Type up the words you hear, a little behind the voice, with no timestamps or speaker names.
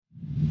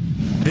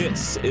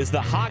This is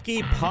the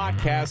Hockey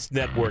Podcast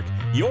Network,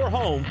 your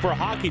home for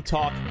hockey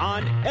talk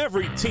on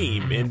every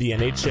team in the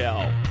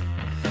NHL.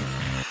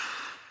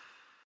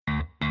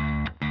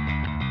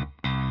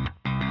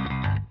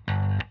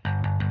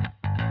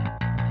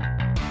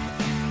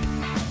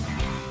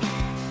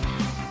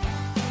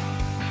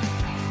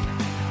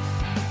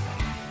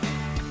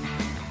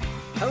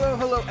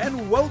 Hello,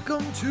 and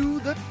welcome to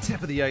the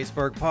Tip of the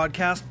Iceberg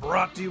podcast,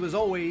 brought to you as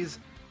always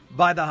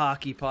by the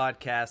Hockey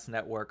Podcast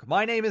Network.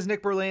 My name is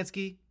Nick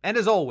Berlansky, and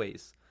as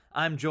always,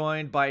 I'm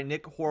joined by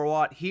Nick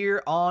Horwat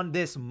here on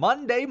this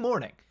Monday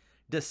morning,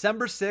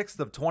 December 6th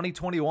of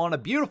 2021, a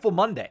beautiful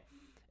Monday.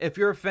 If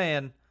you're a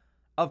fan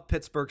of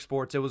Pittsburgh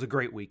sports, it was a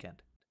great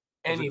weekend.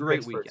 Any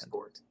Pittsburgh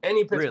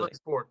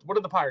sport. What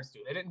did the Pirates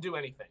do? They didn't do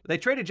anything. They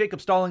traded Jacob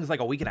Stallings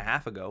like a week and a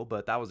half ago,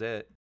 but that was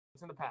it.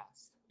 It's in the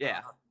past.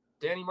 Yeah.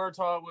 Danny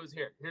Murtaugh was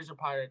here. Here's your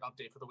Pirate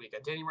update for the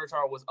weekend. Danny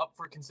Murtaugh was up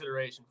for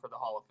consideration for the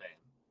Hall of Fame.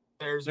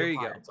 There you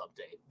Pirates go.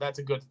 Update. That's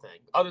a good thing.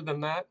 Other than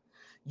that,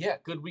 yeah,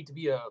 good week to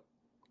be a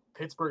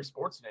Pittsburgh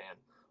sports fan.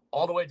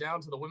 All the way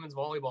down to the women's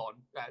volleyball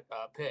at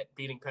Pitt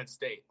beating Penn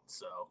State.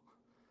 So,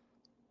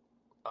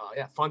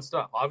 yeah, fun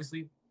stuff.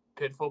 Obviously,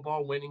 Pitt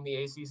football winning the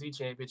ACC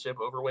championship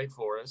over Wake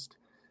Forest.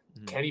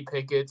 Mm-hmm. Kenny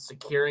Pickett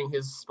securing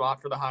his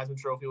spot for the Heisman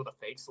Trophy with a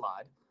fake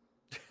slide.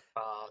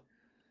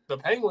 The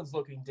Penguins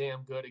looking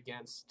damn good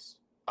against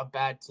a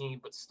bad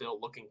team, but still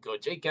looking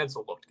good. Jake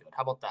Gensel looked good.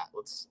 How about that?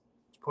 Let's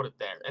put it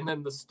there. And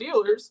then the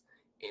Steelers,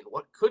 in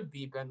what could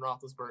be Ben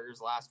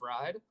Roethlisberger's last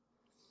ride,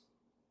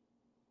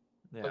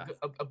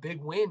 a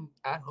big win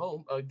at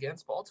home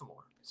against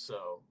Baltimore.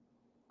 So,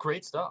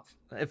 great stuff.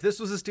 If this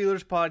was a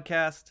Steelers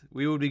podcast,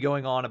 we would be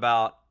going on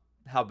about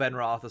how Ben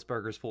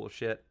Roethlisberger's full of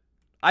shit.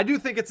 I do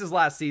think it's his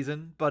last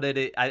season, but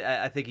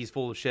I think he's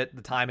full of shit.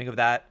 The timing of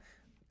that,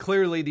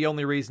 clearly the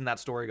only reason that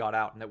story got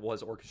out, and it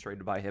was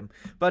orchestrated by him.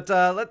 But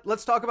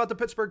let's talk about the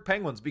Pittsburgh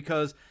Penguins,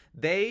 because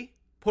they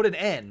put an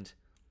end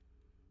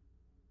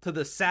to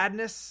the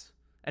sadness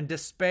and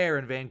despair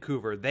in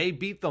Vancouver. They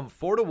beat them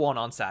 4-1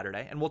 on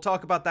Saturday, and we'll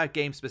talk about that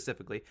game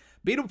specifically.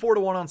 Beat them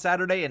 4-1 on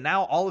Saturday, and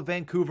now all of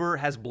Vancouver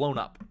has blown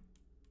up.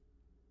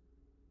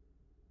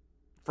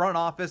 Front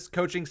office,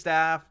 coaching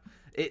staff,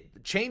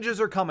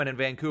 changes are coming in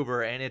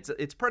Vancouver, and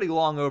it's pretty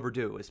long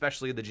overdue,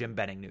 especially the Jim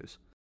Benning news.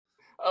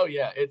 Oh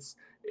yeah, it's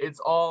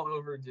all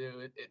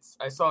overdue.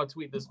 I saw a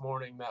tweet this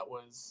morning that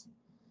was,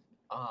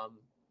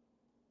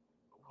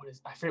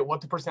 I forget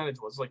what the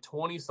percentage was. Like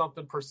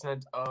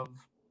 20-something% of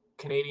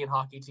Canadian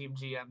hockey team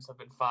GMs have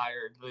been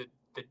fired the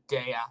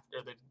day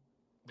after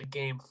the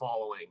game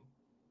following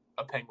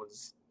a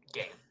Penguins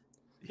game.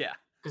 Yeah,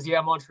 because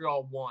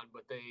Montreal won,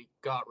 but they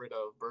got rid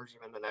of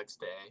Bergevin the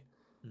next day,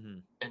 mm-hmm.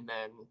 And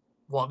then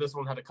while this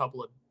one had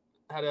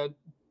a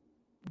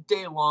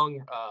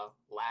day-long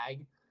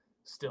lag.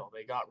 Still,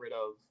 they got rid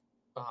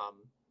of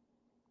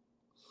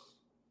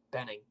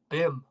Benning,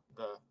 Bim,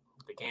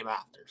 the game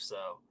after.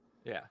 So,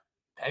 yeah,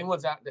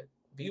 Penguins out.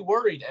 Be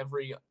worried,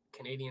 every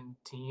Canadian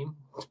team.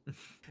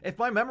 If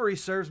my memory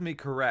serves me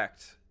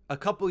correct, a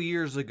couple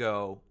years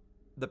ago,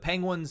 the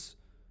Penguins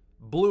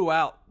blew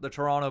out the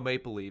Toronto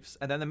Maple Leafs,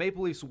 and then the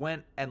Maple Leafs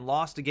went and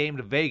lost a game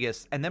to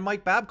Vegas, and then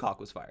Mike Babcock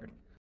was fired.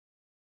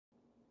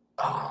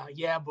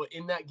 Yeah, but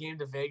in that game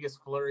to Vegas,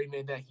 Fleury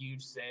made that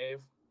huge save.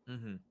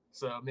 Mm-hmm.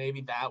 So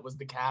maybe that was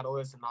the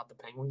catalyst and not the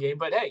Penguin game.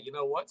 But hey, you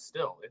know what?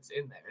 Still, it's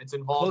in there. It's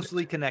involved.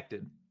 Closely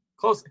connected.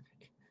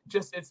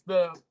 Just it's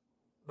the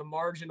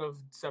margin of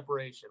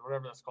separation,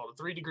 whatever that's called.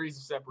 The 3 degrees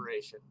of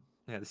separation.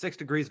 Yeah, the 6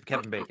 degrees of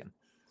Kevin Bacon.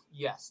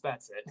 Yes,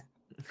 that's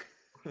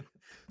it.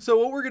 So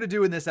what we're going to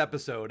do in this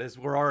episode is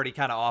we're already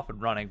kind of off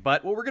and running,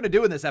 but what we're going to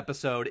do in this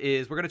episode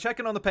is we're going to check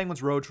in on the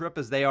Penguins road trip,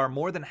 as they are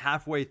more than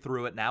halfway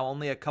through it now.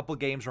 Only a couple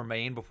games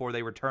remain before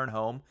they return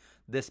home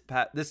this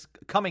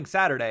coming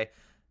Saturday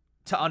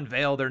to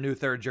unveil their new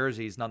third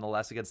jerseys,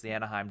 nonetheless, against the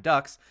Anaheim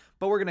Ducks.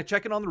 But we're going to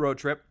check in on the road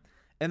trip.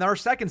 In our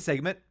second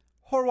segment,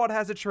 Horwat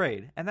has a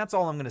trade, and that's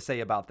all I'm going to say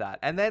about that.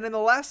 And then in the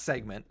last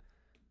segment,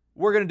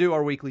 we're going to do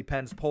our weekly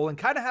Pens poll and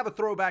kind of have a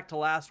throwback to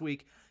last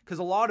week, because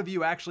a lot of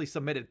you actually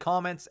submitted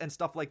comments and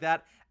stuff like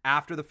that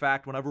after the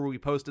fact whenever we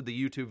posted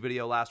the YouTube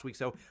video last week.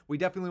 So we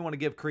definitely want to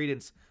give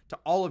credence to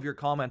all of your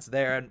comments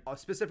there, and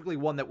specifically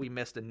one that we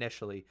missed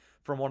initially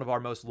from one of our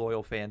most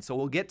loyal fans. So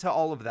we'll get to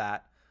all of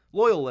that.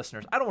 Loyal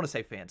listeners. I don't want to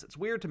say fans. It's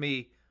weird to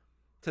me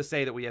to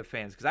say that we have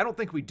fans, because I don't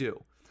think we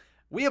do.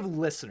 We have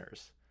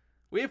listeners.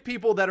 We have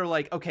people that are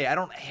like, okay, I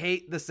don't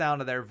hate the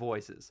sound of their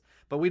voices,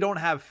 but we don't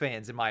have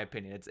fans, in my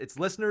opinion. It's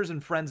listeners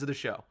and friends of the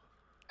show.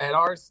 At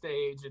our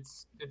stage,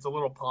 it's a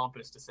little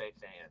pompous to say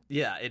fan.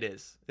 Yeah, it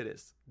is. It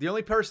is. The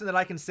only person that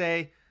I can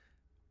say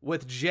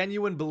with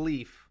genuine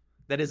belief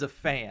that is a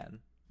fan,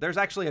 there's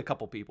actually a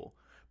couple people,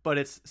 but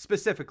it's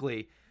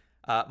specifically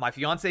my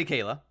fiance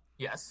Kayla.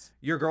 Yes.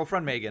 Your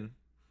girlfriend Megan.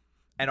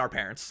 And our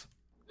parents.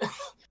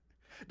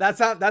 That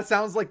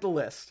sounds like the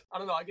list. I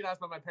don't know. I get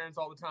asked by my parents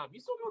all the time. You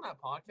still doing that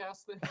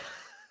podcast thing?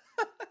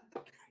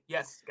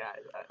 Yes, guys.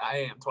 I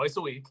am twice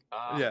a week.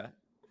 Yeah.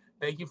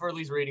 Thank you for at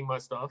least reading my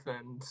stuff,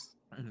 and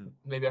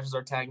maybe I should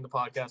start tagging the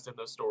podcast in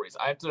those stories.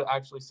 I have to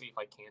actually see if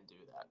I can do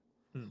that.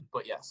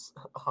 But yes.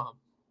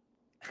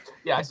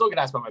 Yeah, I still get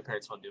asked by my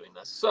parents when I'm doing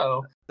this.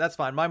 So that's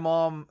fine. My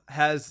mom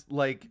has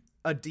like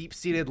a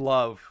deep-seated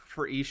love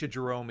for Isha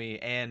Jerome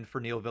and for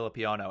Neil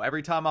Villapiano.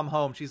 Every time I'm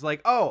home, she's like,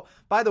 "Oh,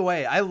 by the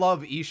way, I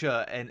love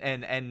Isha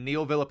and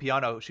Neil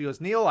Villapiano." She goes,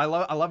 "Neil, I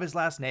love his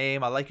last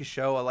name. I like his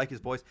show. I like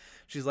his voice."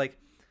 She's like,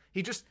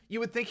 you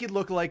would think he'd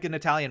look like an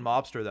Italian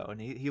mobster though,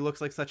 and he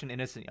looks like such an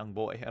innocent young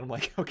boy." And I'm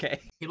like, "Okay."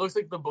 He looks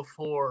like the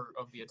before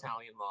of the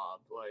Italian mob,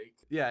 like.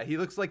 Yeah, he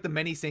looks like the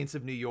Many Saints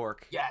of New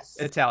York. Yes.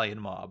 Italian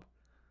mob.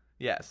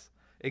 Yes.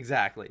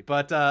 Exactly.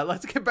 But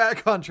let's get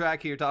back on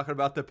track here talking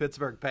about the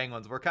Pittsburgh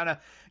Penguins. We're kind of,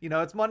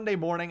 it's Monday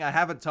morning. I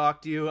haven't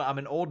talked to you. I'm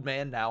an old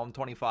man now. I'm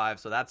 25,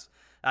 so that's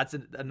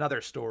another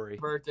story.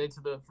 Birthday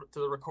to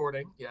the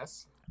recording.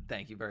 Yes.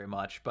 Thank you very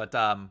much. But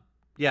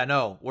yeah,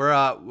 no,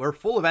 we're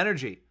full of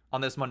energy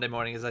on this Monday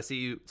morning as I see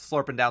you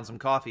slurping down some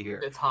coffee here.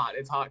 It's hot.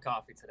 It's hot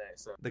coffee today.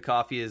 So the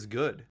coffee is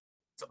good.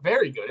 It's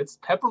very good. It's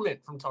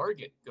peppermint from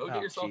Target. Go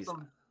get yourself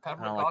some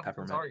peppermint coffee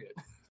from Target.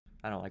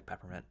 I don't like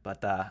peppermint,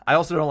 but I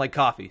also don't like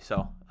coffee,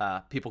 so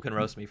people can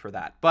roast me for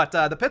that. But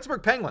the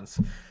Pittsburgh Penguins,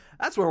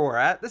 that's where we're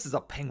at. This is a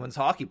Penguins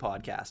hockey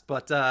podcast.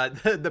 But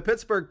the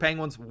Pittsburgh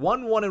Penguins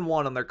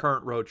 1-1-1 on their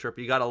current road trip.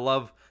 You got to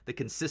love the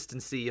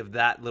consistency of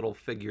that little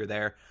figure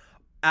there.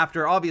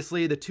 After,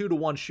 obviously, the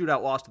 2-1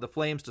 shootout loss to the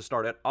Flames to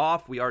start it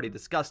off, we already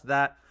discussed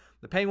that.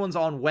 The Penguins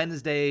on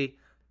Wednesday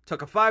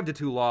took a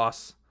 5-2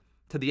 loss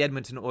to the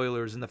Edmonton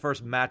Oilers in the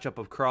first matchup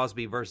of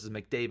Crosby versus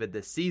McDavid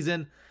this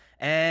season.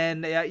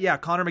 And yeah,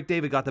 Connor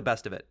McDavid got the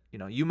best of it.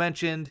 You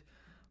mentioned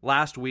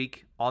last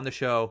week on the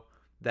show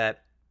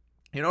that,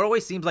 it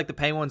always seems like the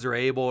Penguins are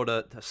able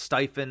to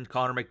stifle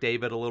Connor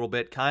McDavid a little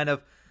bit, kind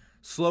of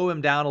slow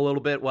him down a little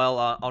bit. Well,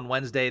 on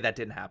Wednesday, that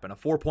didn't happen. A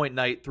 4-point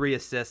night, 3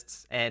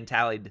 assists, and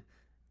tallied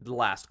the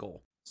last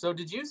goal. So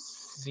did you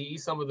see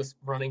some of the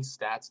running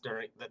stats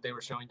that they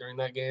were showing during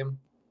that game?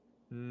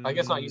 I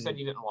guess not. You said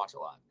you didn't watch it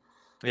live.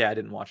 Yeah, I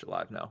didn't watch it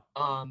live, no.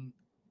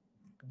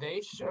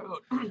 They showed,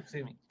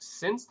 excuse me,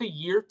 since the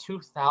year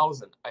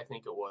 2000, I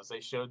think it was,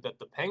 they showed that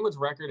the Penguins'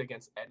 record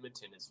against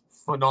Edmonton is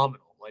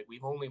phenomenal. Like,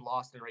 we've only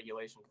lost in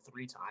regulation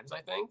 3 times,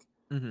 I think.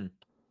 Mm-hmm.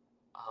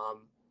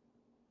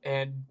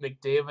 And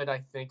McDavid,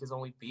 I think, has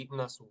only beaten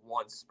us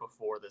once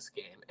before this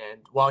game.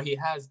 And while he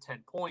has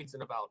 10 points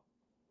in about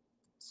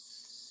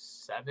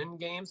 7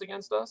 games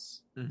against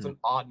us, it's an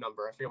odd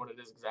number. I forget what it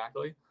is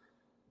exactly.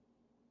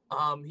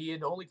 He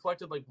had only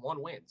collected,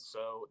 1 win.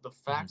 So the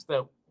fact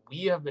that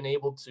we have been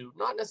able to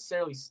not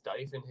necessarily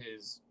stifle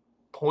his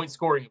point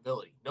scoring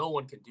ability. No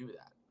one can do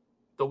that.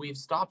 But we've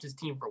stopped his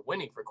team from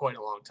winning for quite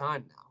a long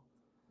time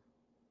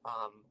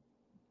now.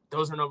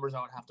 Those are numbers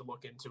I would have to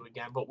look into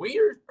again. But we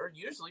are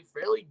usually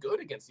fairly good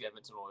against the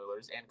Edmonton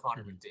Oilers and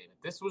Connor McDavid.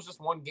 This was just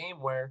one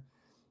game where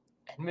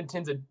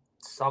Edmonton's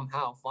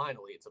somehow,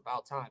 finally, it's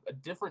about time, a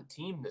different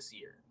team this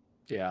year.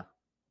 Yeah.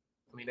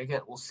 I mean,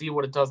 again, we'll see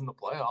what it does in the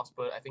playoffs,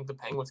 but I think the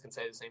Penguins can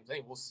say the same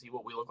thing. We'll see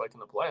what we look like in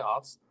the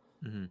playoffs.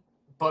 Mm-hmm.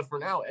 But for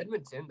now,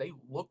 Edmonton, they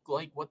look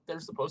like what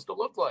they're supposed to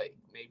look like.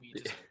 Maybe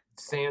just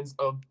sans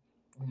a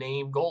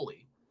name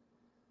goalie.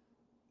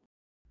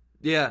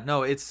 Yeah,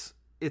 no, it's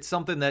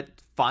something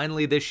that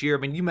finally this year, I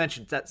mean, you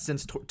mentioned that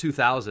since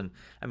 2000.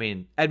 I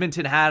mean,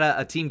 Edmonton had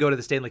a team go to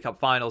the Stanley Cup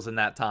Finals in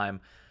that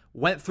time,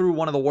 went through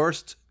one of the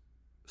worst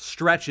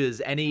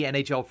stretches any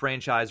NHL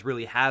franchise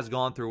really has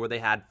gone through, where they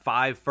had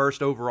 5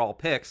 first overall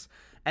picks,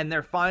 and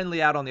they're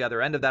finally out on the other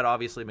end of that.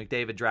 Obviously,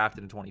 McDavid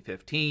drafted in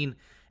 2015.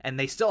 And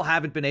they still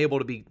haven't been able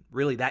to be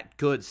really that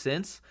good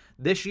since.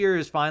 This year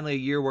is finally a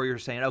year where you're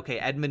saying, okay,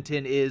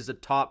 Edmonton is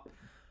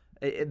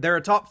they're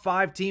a top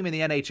 5 team in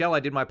the NHL. I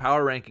did my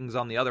power rankings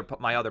on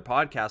my other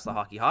podcast, The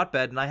Hockey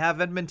Hotbed, and I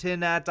have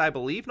Edmonton at, I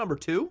believe, number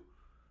 2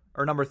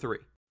 or number 3.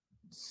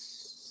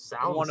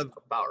 Sounds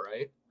about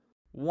right.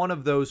 One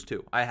of those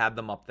 2. I have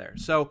them up there.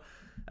 So,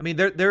 I mean,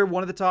 they're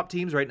one of the top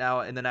teams right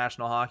now in the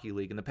National Hockey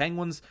League. And the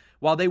Penguins,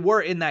 while they were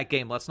in that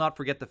game, let's not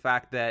forget the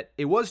fact that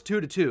it was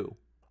 2-2.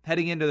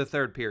 Heading into the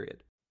third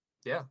period.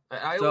 Yeah,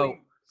 I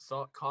only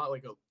caught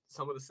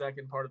some of the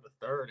second part of the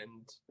third,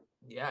 and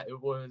yeah,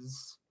 it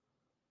was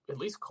at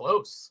least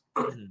close.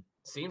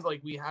 Seems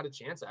like we had a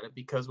chance at it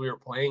because we were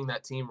playing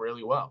that team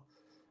really well.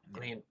 I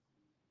mean,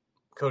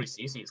 Cody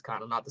Ceci is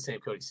kind of not the same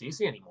Cody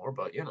Ceci anymore,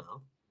 but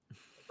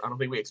I don't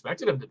think we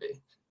expected him to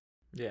be.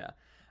 Yeah.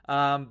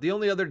 The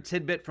only other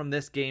tidbit from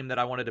this game that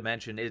I wanted to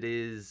mention, it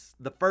is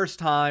the first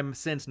time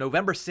since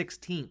November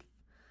 16th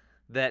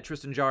that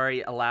Tristan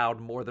Jarry allowed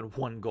more than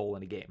 1 goal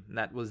in a game. And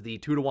that was the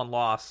 2-1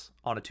 loss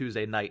on a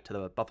Tuesday night to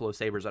the Buffalo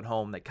Sabres at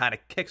home that kind of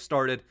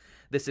kickstarted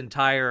this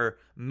entire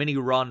mini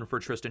run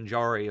for Tristan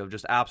Jarry of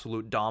just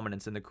absolute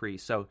dominance in the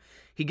crease. So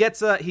he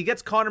gets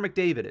Connor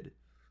McDavided.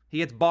 He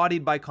gets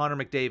bodied by Connor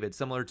McDavid,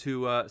 similar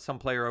to some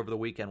player over the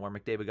weekend where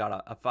McDavid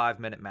got a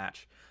 5-minute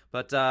match.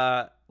 But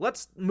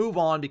let's move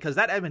on, because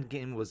that Edmonton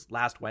game was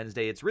last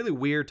Wednesday. It's really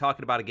weird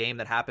talking about a game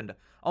that happened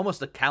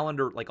almost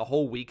a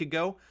whole week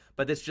ago.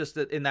 But it's just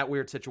in that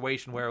weird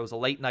situation where it was a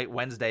late night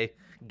Wednesday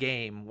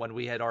game when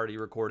we had already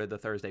recorded the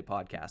Thursday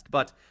podcast.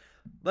 But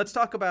let's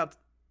talk about,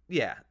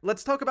 Yeah,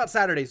 let's talk about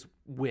Saturday's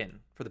win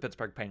for the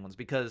Pittsburgh Penguins,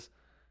 because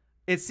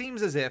it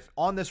seems as if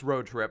on this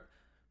road trip,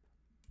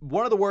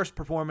 one of the worst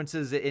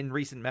performances in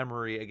recent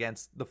memory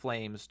against the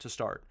Flames to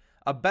start.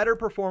 A better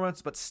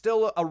performance, but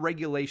still a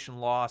regulation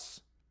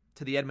loss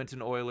to the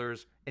Edmonton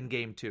Oilers in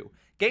Game 2.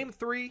 Game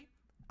 3,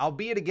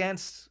 albeit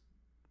against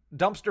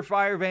dumpster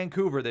fire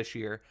Vancouver this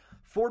year,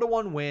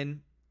 4-1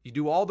 win. You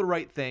do all the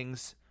right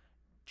things.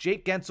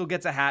 Jake Guentzel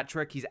gets a hat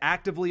trick. He's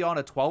actively on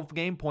a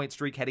 12-game point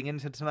streak heading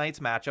into tonight's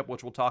matchup,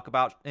 which we'll talk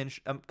about in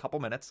a couple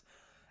minutes.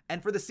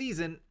 And for the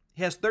season,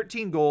 he has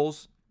 13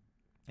 goals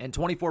and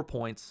 24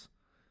 points.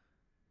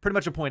 Pretty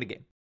much a point a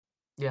game.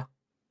 Yeah,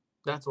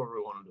 that's where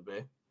we want him to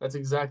be. That's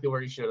exactly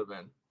where he should have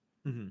been.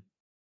 Mm-hmm.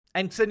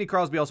 And Sidney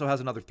Crosby also has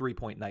another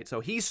 3-point night. So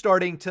he's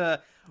starting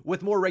to,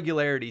 with more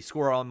regularity,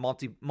 score on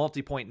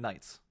multi-point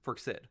nights for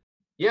Sid.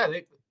 Yeah,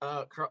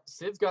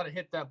 Sid's got to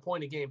hit that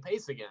point-a-game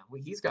pace again.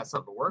 He's got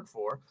something to work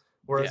for.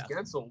 Whereas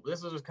Guentzel,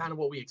 this is just kind of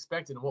what we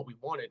expected and what we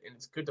wanted, and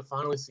it's good to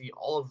finally see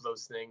all of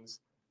those things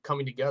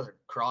coming together.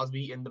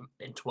 Crosby in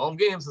 12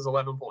 games has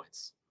 11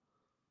 points.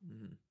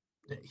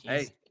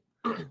 Hey.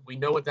 We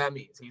know what that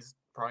means. He's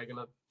probably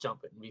going to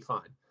jump it and be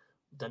fine.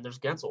 Then there's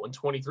Guentzel in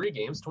 23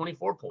 games,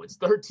 24 points,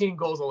 13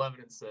 goals,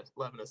 11 assists.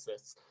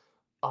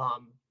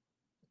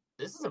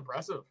 This is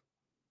impressive.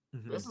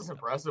 Mm-hmm. This is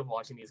impressive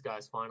watching these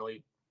guys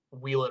finally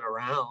wheel it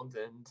around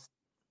and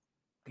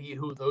be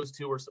who those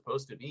two are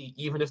supposed to be,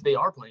 even if they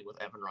are playing with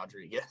Evan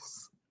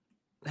Rodriguez.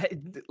 Hey,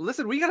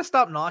 listen, we got to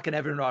stop knocking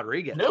Evan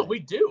Rodriguez. No, we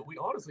do. We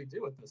honestly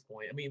do at this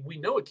point. I mean, we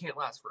know it can't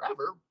last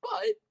forever,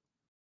 but...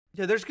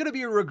 Yeah, there's going to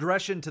be a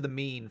regression to the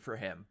mean for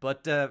him.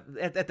 But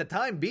at the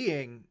time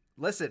being,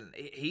 listen,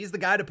 he's the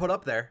guy to put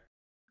up there.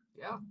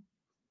 Yeah,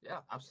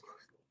 absolutely.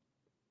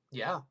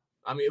 Yeah.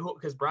 I mean,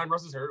 because Brian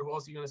Russ is hurt, who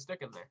else are you going to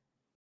stick in there?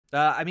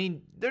 I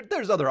mean,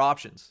 there's other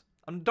options.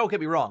 Don't get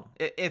me wrong.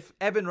 If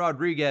Evan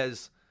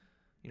Rodriguez,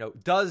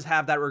 does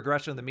have that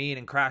regression of the mean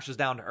and crashes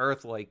down to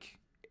earth like,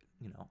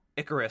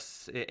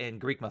 Icarus in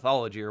Greek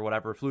mythology or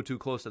whatever, flew too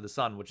close to the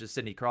sun, which is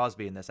Sidney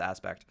Crosby in this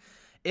aspect.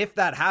 If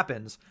that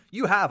happens,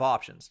 you have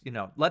options.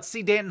 Let's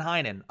see Danton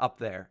Heinen up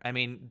there. I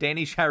mean,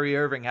 Danny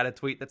Shirey-Irving had a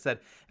tweet that said,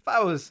 if I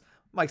was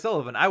Mike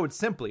Sullivan, I would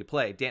simply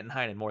play Danton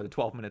Heinen more than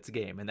 12 minutes a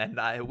game. And then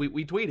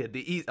we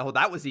tweeted,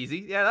 that was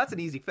easy. Yeah, that's an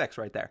easy fix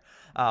right there.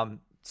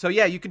 So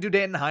yeah, you could do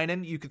Danton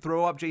Heinen. You could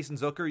throw up Jason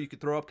Zucker. You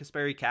could throw up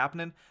Kasperi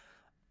Kapanen.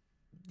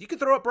 You could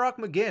throw up Brock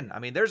McGinn. I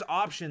mean, there's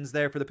options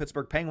there for the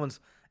Pittsburgh Penguins.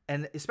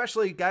 And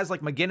especially guys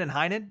like McGinn and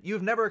Heinen,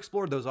 you've never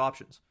explored those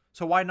options.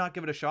 So why not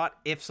give it a shot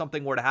if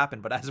something were to happen?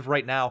 But as of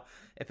right now,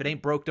 if it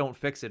ain't broke, don't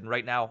fix it. And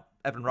right now,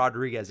 Evan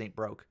Rodriguez ain't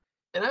broke.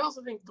 And I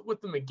also think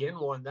with the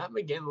McGinn one, that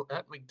McGinn,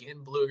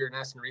 Blueger, and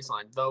Aston Reese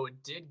line, though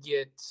it did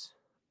get,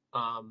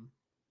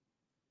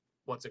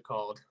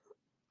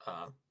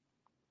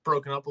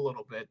 broken up a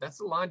little bit. That's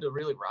the line to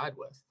really ride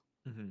with.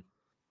 Mm-hmm.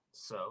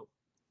 So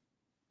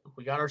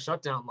we got our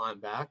shutdown line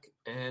back,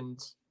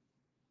 and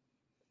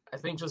I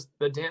think just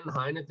the Danton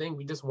Heinen thing,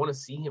 we just want to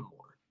see him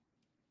more.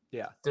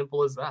 Yeah.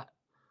 Simple as that.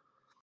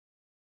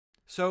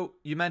 So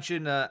you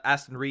mentioned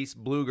Aston Reese,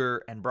 Blueger,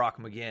 and Brock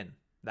McGinn,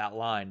 that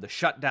line, the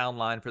shutdown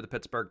line for the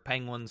Pittsburgh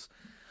Penguins,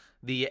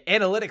 the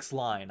analytics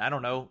line. I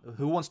don't know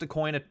who wants to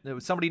coin it.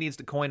 Somebody needs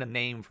to coin a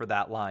name for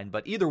that line.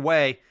 But either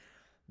way,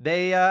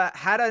 they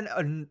had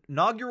an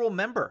inaugural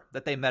member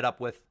that they met up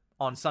with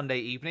on Sunday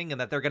evening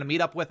and that they're going to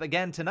meet up with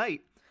again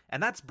tonight.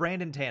 And that's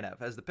Brandon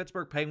Tanev, as the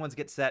Pittsburgh Penguins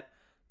get set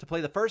to play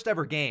the first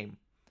ever game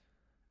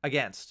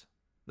against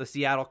the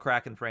Seattle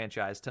Kraken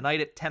franchise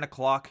tonight at 10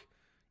 o'clock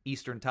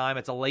Eastern time.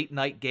 It's a late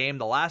night game,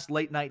 the last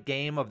late night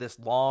game of this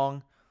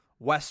long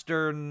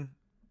Western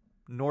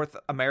North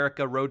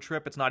America road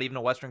trip. It's not even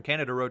a Western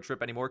Canada road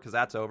trip anymore because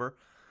that's over.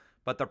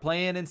 But they're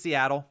playing in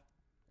Seattle.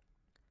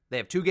 They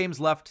have 2 games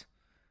left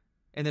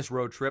in this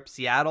road trip.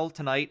 Seattle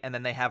tonight, and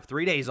then they have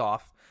 3 days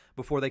off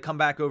before they come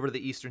back over to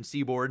the Eastern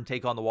Seaboard and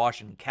take on the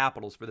Washington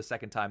Capitals for the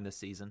second time this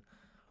season.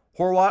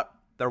 Horwat,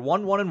 they're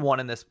 1-1-1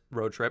 in this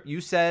road trip.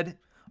 You said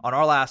on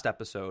our last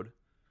episode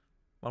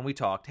when we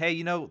talked,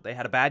 hey, they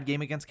had a bad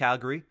game against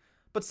Calgary,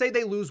 but say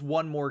they lose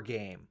one more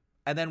game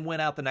and then win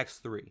out the next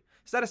 3.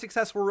 Is that a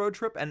successful road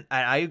trip? And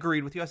I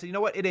agreed with you. I said, you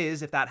know what? It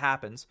is if that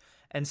happens.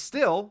 And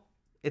still,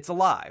 it's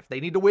alive. They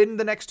need to win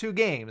the next 2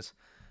 games.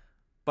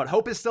 But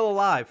hope is still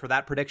alive for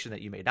that prediction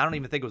that you made. I don't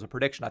even think it was a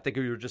prediction. I think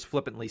you were just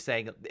flippantly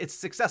saying it's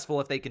successful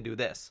if they can do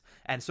this.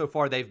 And so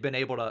far, they've been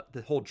able to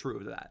hold true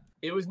to that.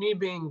 It was me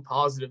being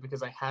positive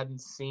because I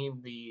hadn't seen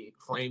the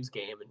Flames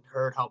game and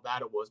heard how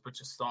bad it was, but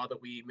just saw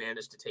that we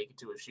managed to take it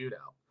to a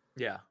shootout.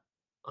 Yeah.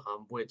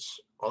 Which,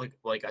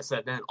 like I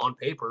said then, on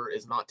paper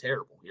is not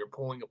terrible. You're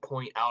pulling a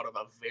point out of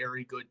a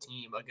very good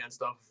team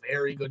against a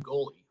very good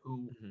goalie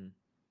who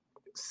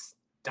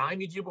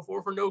stymied you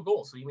before for no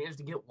goal. So you managed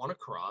to get one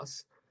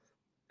across.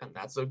 And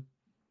that's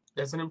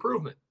an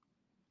improvement.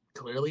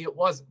 Clearly it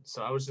wasn't.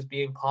 So I was just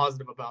being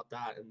positive about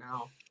that. And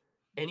now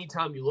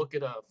anytime you look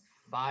at a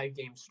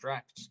 5-game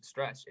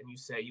stretch and you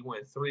say you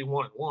went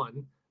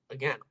 3-1-1,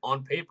 again,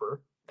 on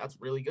paper, that's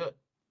really good.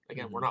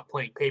 Again, we're not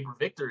playing paper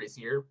victories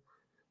here,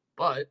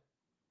 but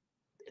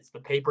it's the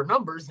paper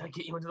numbers that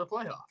get you into the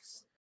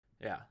playoffs.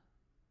 Yeah.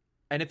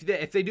 And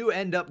if they do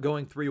end up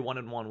going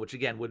 3-1-1, which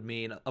again would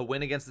mean a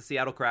win against the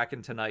Seattle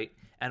Kraken tonight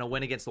and a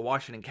win against the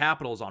Washington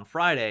Capitals on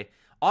Friday,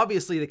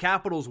 obviously the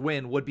Capitals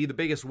win would be the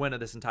biggest win of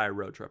this entire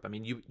road trip. I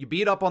mean, you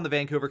beat up on the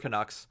Vancouver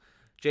Canucks.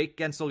 Jake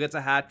Guentzel gets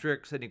a hat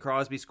trick. Sidney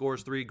Crosby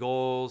scores 3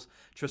 goals.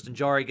 Tristan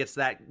Jarry gets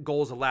that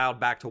goals allowed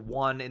back to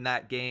 1 in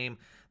that game.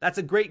 That's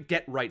a great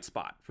get-right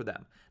spot for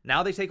them.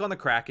 Now they take on the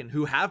Kraken,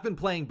 who have been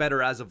playing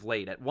better as of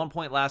late. At one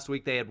point last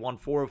week, they had won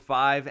 4 of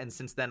 5, and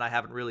since then I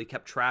haven't really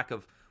kept track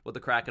of what the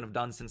Kraken have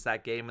done since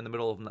that game in the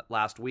middle of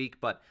last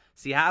week. But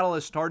Seattle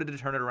has started to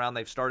turn it around.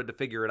 They've started to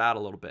figure it out a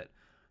little bit.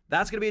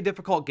 That's going to be a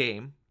difficult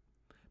game,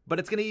 but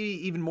it's going to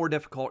be even more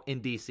difficult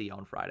in D.C.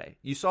 on Friday.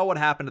 You saw what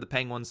happened to the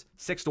Penguins,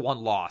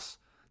 6-1 loss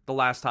the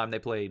last time they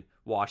played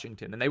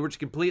Washington, and they were just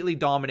completely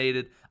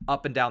dominated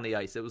up and down the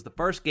ice. It was the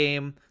first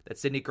game that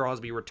Sidney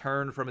Crosby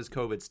returned from his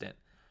COVID stint.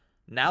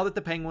 Now that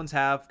the Penguins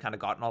have kind of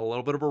gotten on a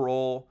little bit of a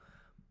roll,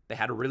 they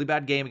had a really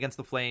bad game against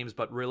the Flames,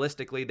 but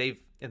realistically, they've,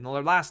 in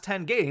their last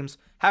 10 games,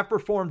 have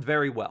performed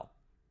very well.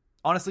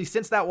 Honestly,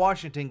 since that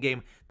Washington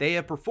game, they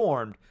have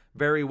performed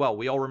very well.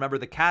 We all remember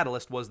the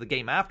catalyst was the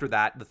game after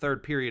that, the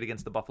third period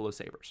against the Buffalo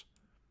Sabres.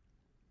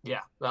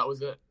 Yeah, that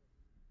was it.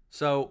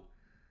 So,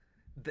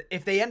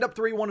 if they end up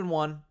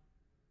 3-1-1,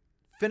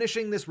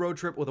 finishing this road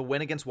trip with a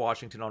win against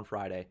Washington on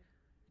Friday,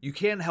 you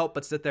can't help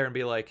but sit there and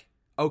be like,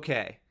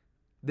 okay,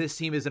 this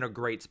team is in a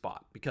great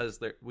spot, because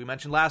we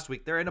mentioned last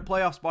week, they're in a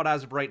playoff spot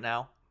as of right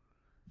now.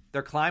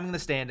 They're climbing the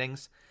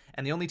standings,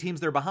 and the only teams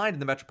they're behind in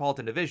the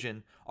Metropolitan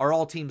Division are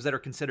all teams that are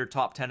considered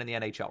top 10 in the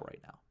NHL right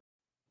now.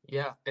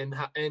 Yeah, and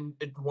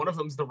one of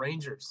them's the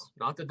Rangers.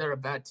 Not that they're a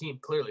bad team.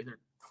 Clearly, they're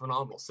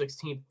phenomenal.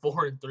 16-4-3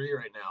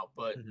 right now,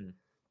 but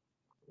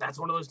that's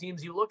one of those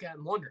teams you look at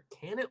and wonder,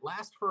 can it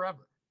last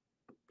forever?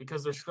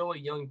 Because they're still a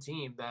young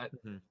team that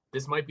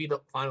this might be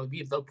finally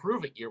be the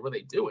prove-it year where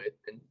they do it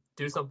and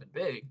do something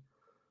big.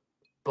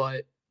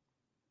 But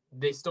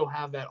they still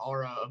have that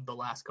aura of the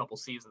last couple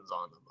seasons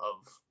on them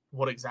of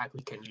what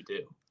exactly can you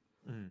do.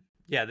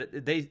 Yeah,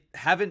 they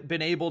haven't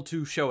been able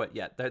to show it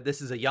yet. This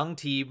is a young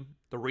team.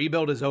 The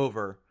rebuild is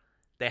over.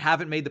 They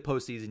haven't made the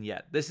postseason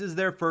yet. This is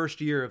their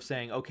first year of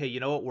saying, okay, you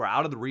know what? We're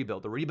out of the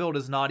rebuild. The rebuild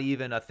is not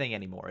even a thing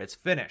anymore. It's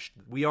finished.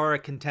 We are a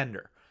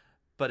contender.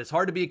 But it's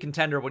hard to be a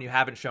contender when you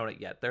haven't shown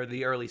it yet. They're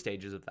the early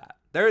stages of that.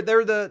 They're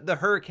the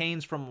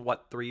Hurricanes from,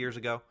 3 years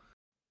ago?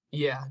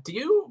 Yeah. Do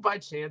you, by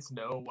chance,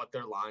 know what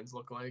their lines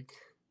look like?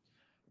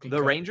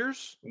 The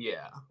Rangers?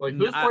 Yeah. Like,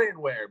 who's playing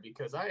where?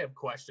 Because I have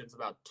questions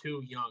about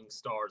 2 young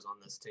stars on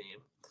this team.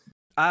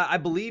 I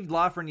believe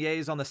Lafreniere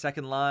is on the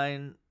second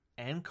line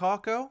and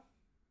Kakko.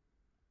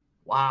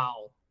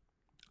 Wow.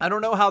 I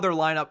don't know how their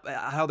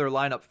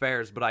lineup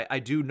fares, but I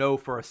do know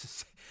for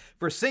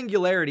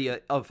singularity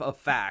of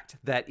fact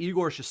that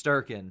Igor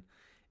Shesterkin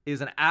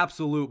is an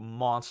absolute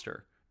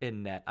monster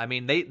in net. I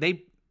mean,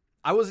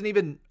 I wasn't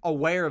even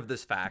aware of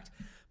this fact,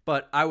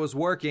 but I was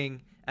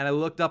working and I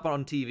looked up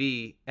on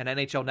TV, and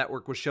NHL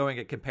Network was showing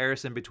a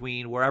comparison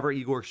between wherever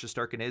Igor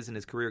Shesterkin is in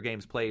his career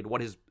games played,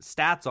 what his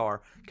stats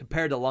are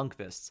compared to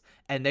Lundqvist's,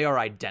 and they are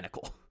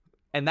identical.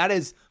 And that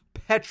is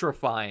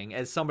petrifying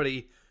as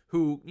somebody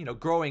who,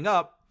 growing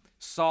up,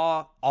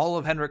 saw all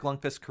of Henrik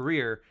Lundqvist's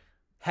career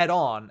head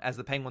on as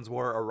the Penguins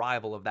were a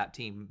rival of that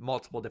team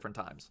multiple different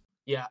times.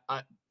 Yeah,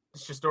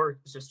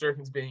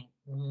 Shesterkin's being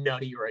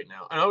nutty right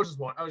now. And I was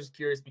just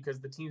curious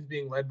because the team's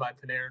being led by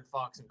Panarin,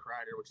 Fox, and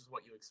Kreider, which is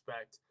what you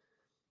expect.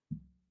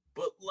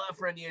 But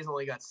Lafreniere's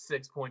only got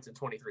 6 points in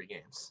 23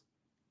 games.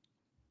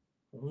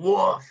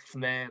 Woof,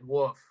 man,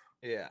 woof.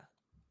 Yeah.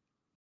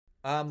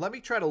 Let me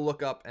try to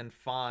look up and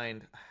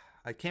find.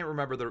 I can't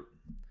remember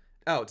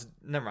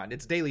never mind.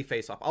 It's Daily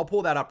Faceoff. I'll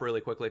pull that up really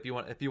quickly if you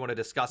want to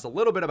discuss a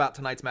little bit about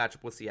tonight's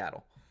matchup with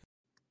Seattle.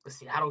 The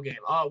Seattle game.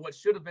 Oh, what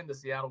should have been the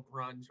Seattle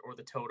Grunge or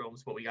the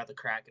Totems, but we got the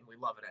Kraken. We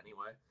love it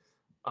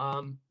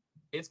anyway.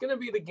 It's going to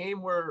be the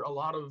game where a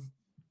lot of,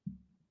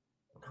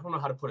 I don't know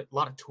how to put it, a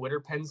lot of Twitter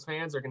Pens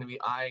fans are going to be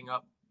eyeing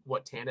up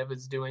what Tanev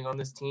is doing on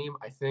this team.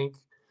 I think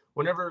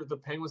whenever the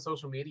Penguins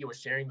social media was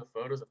sharing the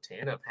photos of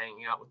Tanev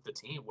hanging out with the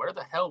team, where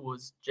the hell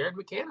was Jared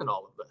McCann in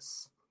all of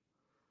this?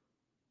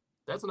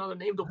 That's another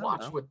name to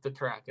watch with the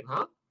Kraken,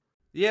 huh?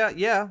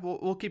 Yeah.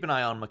 We'll keep an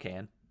eye on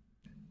McCann.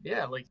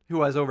 Yeah,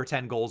 who has over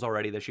 10 goals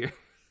already this year.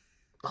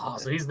 Oh,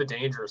 so he's the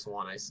dangerous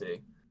one, I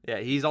see. Yeah,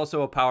 he's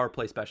also a power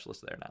play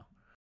specialist there now.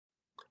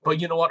 But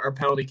you know what? Our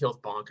penalty kills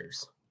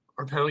bonkers.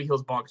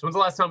 When's the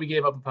last time we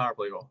gave up a power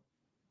play goal?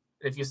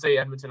 If you say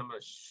Edmonton, I'm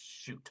going to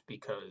shoot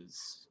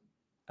because...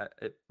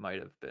 it might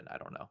have been. I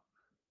don't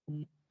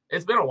know.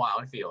 It's been a while,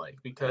 I feel like.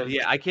 Because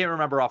I can't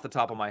remember off the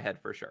top of my head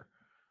for sure.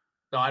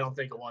 No, I don't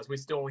think it was. We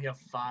still only have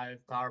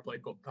 5 power play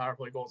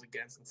goals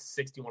against and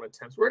 61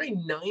 attempts. We're at a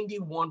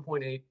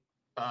 91.8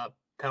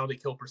 penalty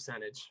kill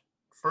percentage.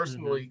 First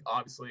in the league,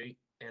 obviously,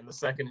 and the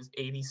second is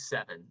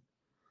 87.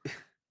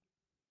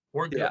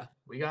 We're good. Yeah.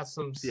 We got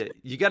some... Yeah,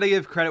 you got to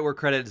give credit where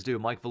credit is due.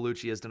 Mike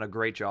Vellucci has done a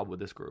great job with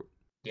this group.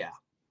 Yeah.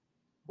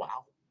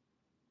 Wow.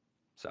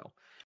 So,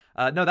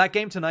 no, that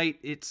game tonight,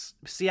 it's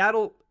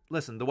Seattle.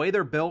 Listen, the way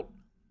they're built,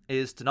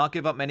 is to not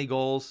give up many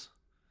goals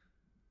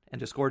and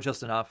to score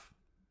just enough.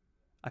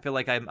 I feel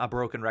like I'm a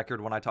broken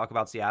record when I talk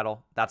about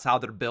Seattle. That's how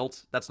they're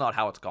built. That's not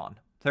how it's gone.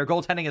 Their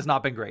goaltending has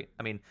not been great.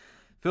 I mean,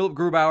 Philip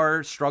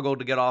Grubauer struggled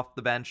to get off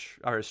the bench,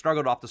 or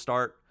struggled off the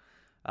start.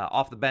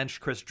 Off the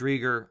bench, Chris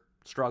Driedger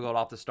struggled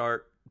off the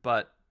start.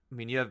 But, I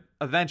mean,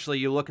 eventually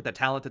you look at the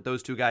talent that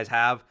those two guys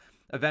have,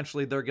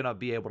 eventually they're going to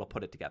be able to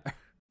put it together.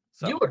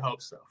 So. You would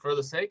hope so. For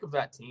the sake of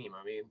that team,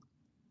 I mean,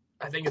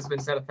 I think it's been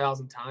said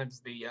 1,000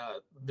 times,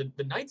 the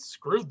Knights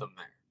screwed them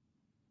there.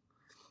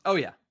 Oh,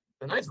 yeah.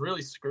 The Knights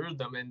really screwed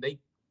them, and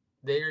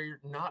they're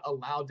not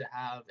allowed to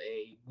have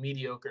a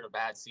mediocre to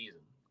bad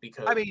season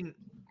because I mean,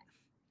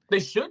 they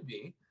should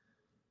be.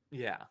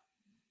 Yeah.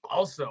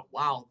 Also,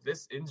 wow,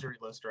 this injury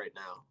list right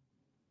now.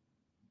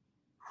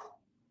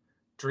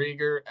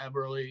 Driedger,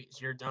 Eberle,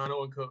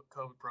 Giordano and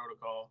COVID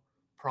protocol.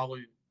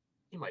 Probably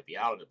he might be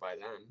out of it by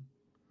then.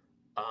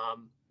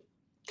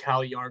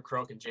 Calle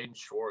Jarnkrok and Jaden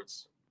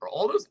Schwartz. Are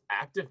all those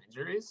active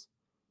injuries?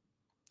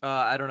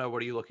 I don't know.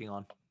 What are you looking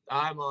on?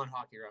 I'm on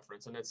Hockey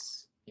Reference, and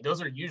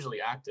those are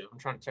usually active. I'm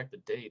trying to check the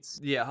dates.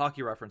 Yeah,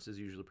 Hockey Reference is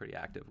usually pretty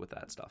active with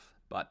that stuff.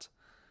 But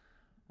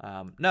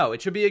no,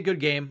 it should be a good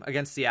game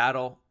against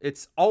Seattle.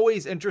 It's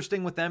always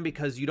interesting with them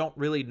because you don't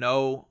really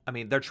know. I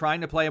mean, they're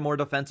trying to play a more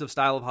defensive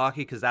style of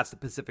hockey because that's the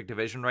Pacific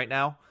Division right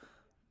now.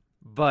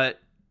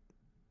 But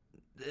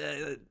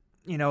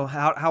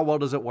how well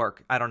does it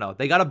work? I don't know.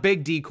 They got a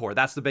big D-core.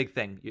 That's the big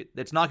thing.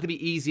 It's not going to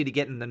be easy to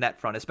get in the net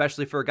front,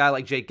 especially for a guy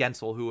like Jake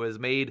Gensel, who is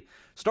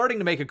starting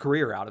to make a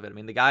career out of it. I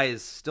mean, the guy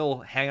is still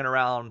hanging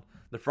around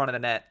the front of the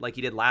net like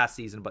he did last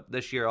season, but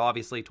this year,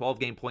 obviously,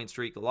 12-game point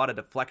streak, a lot of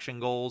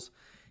deflection goals.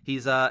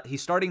 He's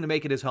starting to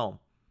make it his home.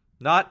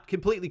 Not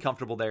completely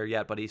comfortable there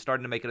yet, but he's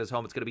starting to make it his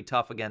home. It's going to be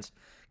tough against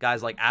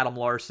guys like Adam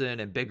Larson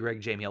and Big Rig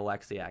Jamie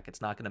Alexiak.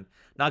 It's not going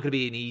to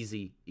be an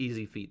easy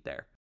feat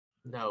there.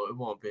 No, it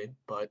won't be,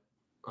 but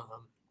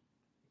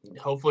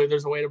hopefully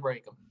there's a way to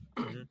break them.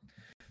 Mm-hmm.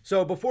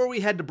 So before we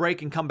head to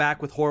break and come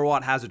back with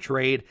Horwat Has a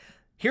Trade,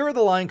 here are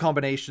the line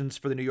combinations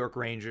for the New York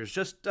Rangers.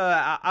 Just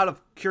out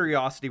of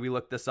curiosity, we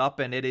looked this up,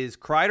 and it is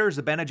Kreider,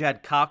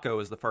 Zibanejad,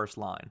 Kakko is the first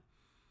line.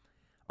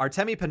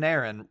 Artemi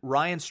Panarin,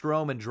 Ryan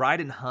Strome, and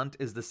Dryden Hunt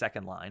is the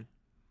second line.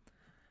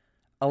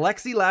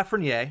 Alexis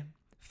Lafreniere,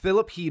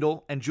 Philip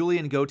Hedl, and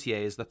Julien Gauthier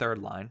is the third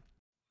line.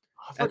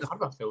 I forgot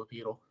about Philip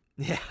Hedl.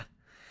 Yeah.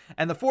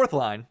 And the fourth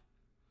line,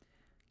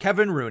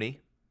 Kevin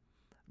Rooney,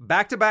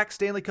 back-to-back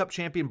Stanley Cup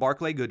champion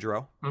Barclay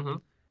Goodrow,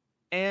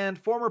 and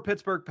former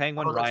Pittsburgh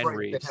Penguin Ryan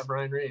Reeves. They have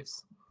Ryan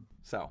Reeves.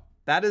 So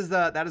that is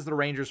the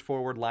Rangers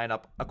forward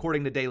lineup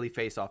according to Daily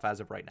Faceoff as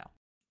of right now.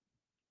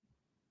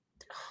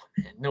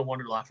 Man, no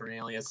wonder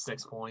Lafreniere only has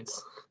 6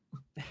 points.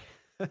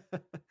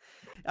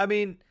 I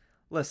mean,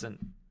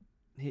 listen,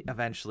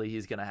 eventually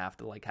he's gonna have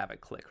to have it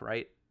click,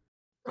 right?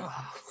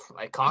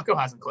 Kakko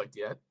hasn't clicked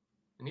yet,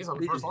 and he's on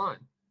the first line.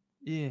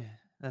 Yeah,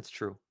 that's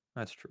true.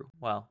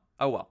 Well,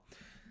 oh well.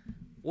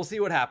 We'll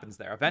see what happens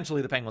there.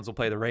 Eventually the Penguins will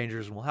play the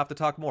Rangers, and we'll have to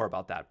talk more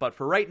about that. But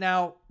for right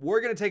now,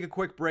 we're going to take a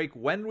quick break.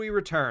 When we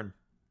return,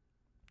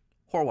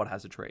 Horwat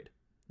Has a Trade.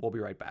 We'll be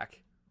right back.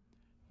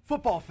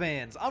 Football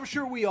fans, I'm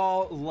sure we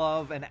all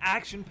love an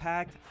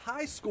action-packed,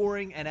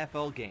 high-scoring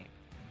NFL game.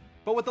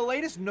 But with the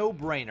latest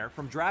no-brainer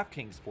from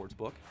DraftKings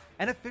Sportsbook,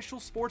 an official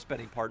sports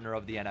betting partner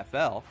of the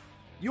NFL,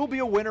 you'll be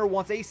a winner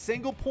once a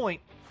single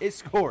point is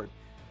scored.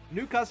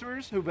 New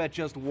customers who bet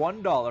just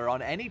 $1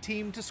 on any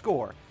team to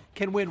score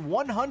can win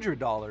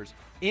 $100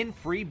 in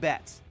free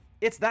bets.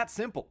 It's that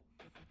simple.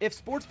 If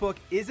Sportsbook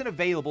isn't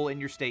available in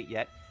your state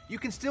yet, you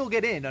can still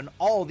get in on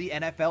all the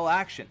NFL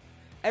action.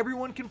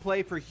 Everyone can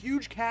play for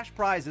huge cash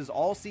prizes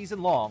all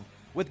season long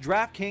with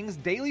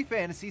DraftKings daily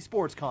fantasy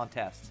sports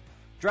contests.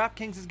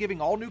 DraftKings is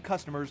giving all new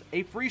customers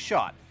a free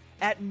shot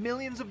at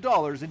millions of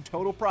dollars in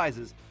total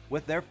prizes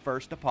with their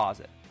first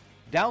deposit.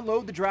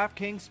 Download the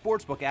DraftKings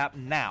Sportsbook app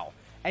now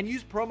and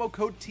use promo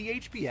code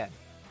THPN.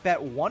 Bet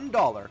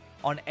 $1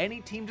 on any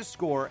team to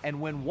score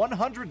and win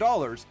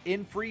 $100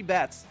 in free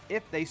bets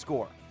if they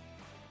score.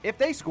 If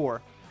they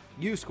score,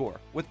 you score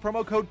with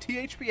promo code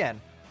THPN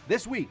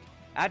this week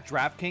at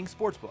DraftKings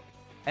Sportsbook,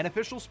 an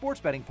official sports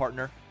betting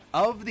partner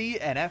of the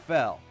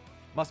NFL.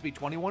 Must be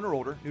 21 or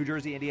older, New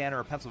Jersey, Indiana,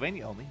 or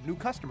Pennsylvania only, new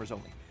customers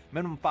only.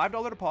 Minimum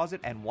 $5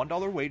 deposit and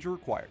 $1 wager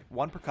required,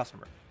 one per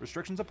customer.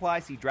 Restrictions apply.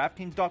 See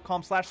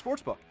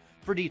DraftKings.com/sportsbook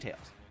for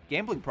details.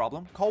 Gambling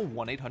problem? Call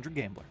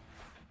 1-800-GAMBLER.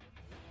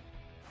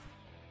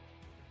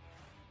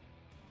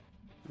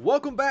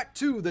 Welcome back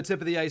to the Tip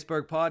of the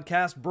Iceberg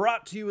podcast,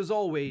 brought to you as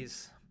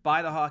always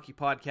by the Hockey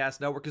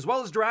Podcast Network, as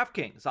well as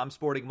DraftKings. I'm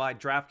sporting my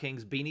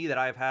DraftKings beanie that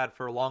I've had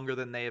for longer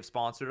than they have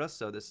sponsored us,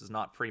 so this is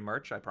not free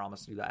merch, I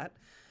promise you that.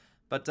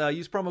 But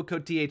use promo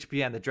code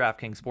THPN, the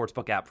DraftKings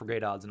Sportsbook app, for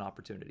great odds and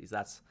opportunities.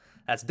 That's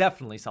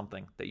definitely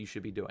something that you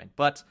should be doing.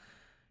 But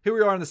here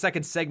we are in the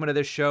second segment of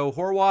this show.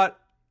 Horwat,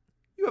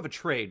 you have a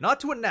trade, not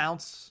to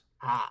announce,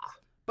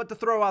 but to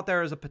throw out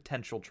there as a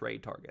potential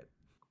trade target.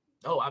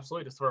 Oh,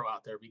 absolutely, to throw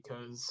out there,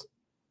 because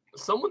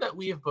someone that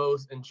we have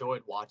both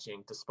enjoyed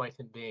watching, despite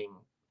him being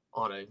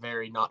on a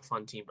very not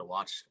fun team to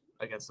watch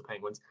against the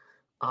Penguins,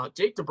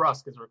 Jake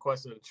DeBrusk has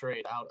requested a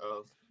trade out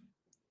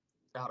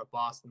of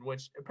Boston,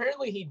 which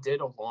apparently he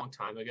did a long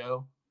time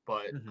ago,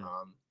 but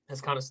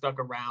has kind of stuck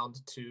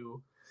around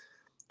to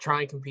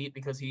try and compete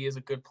because he is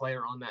a good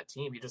player on that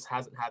team. He just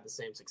hasn't had the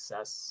same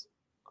success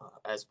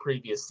as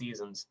previous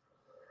seasons.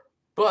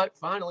 But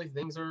finally,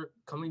 things are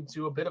coming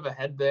to a bit of a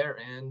head there,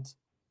 and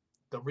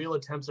the real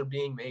attempts are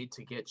being made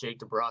to get Jake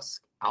DeBrusk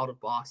out of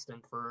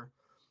Boston for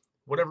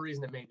whatever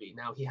reason it may be.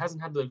 Now, he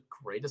hasn't had the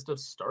greatest of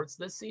starts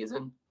this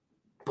season,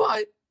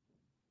 but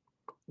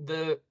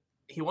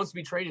he wants to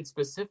be traded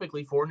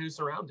specifically for new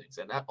surroundings,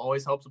 and that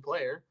always helps a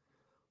player.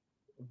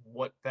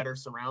 What better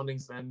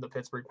surroundings than the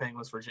Pittsburgh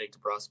Penguins for Jake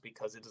DeBrusk,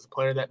 because it is a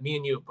player that me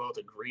and you have both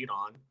agreed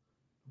on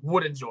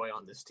would enjoy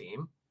on this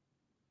team.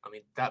 I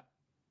mean, that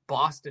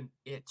Boston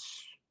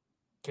itch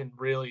can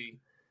really,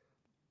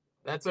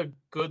 that's a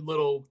good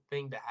little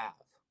thing to have.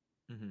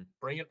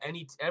 Bring it.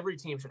 Every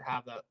team should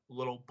have that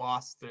little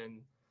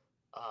Boston.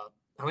 I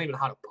don't even know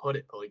how to put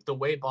it, but like the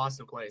way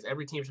Boston plays,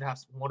 every team should have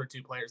one or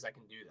two players that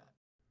can do that.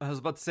 I was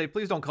about to say,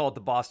 please don't call it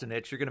the Boston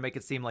itch. You're going to make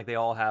it seem like they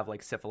all have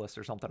like syphilis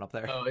or something up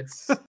there. Oh,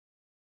 it's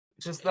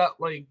just that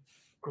like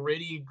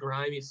gritty,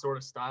 grimy sort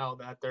of style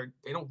that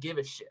they don't give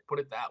a shit. Put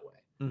it that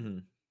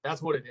way.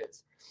 That's what it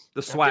is.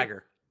 The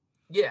swagger.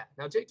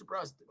 Now Jake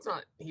DeBrusk, it's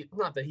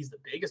not that he's the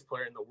biggest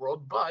player in the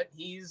world, but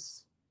he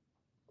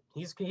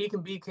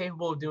can be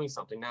capable of doing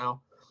something.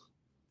 Now,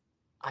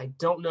 I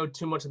don't know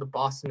too much of the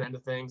Boston end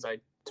of things. I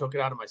took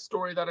it out of my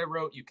story that I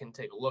wrote. You can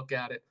take a look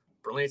at it.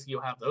 Berlansky,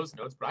 you'll have those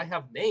notes, but I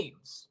have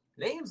names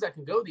that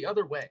can go the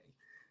other way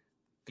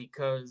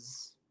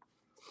because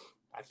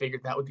I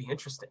figured that would be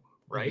interesting,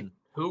 right?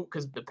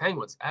 Because the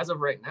Penguins, as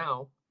of right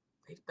now,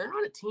 they're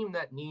not a team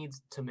that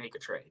needs to make a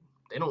trade.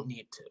 They don't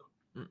need to.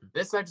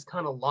 This I just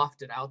kind of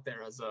lofted out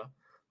there as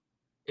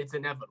it's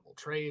inevitable.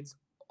 Trades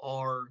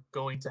are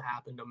going to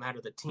happen no matter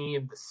the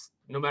team,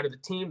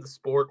 the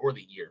sport, or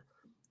the year.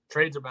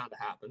 Trades are bound to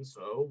happen,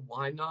 so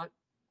why not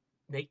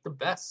make the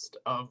best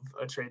of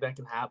a trade that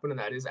can happen, and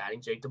that is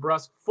adding Jake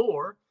DeBrusk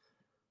for,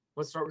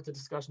 let's start with the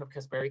discussion of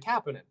Kasperi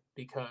Kapanen,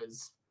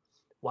 because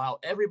while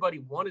everybody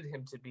wanted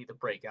him to be the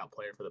breakout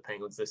player for the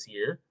Penguins this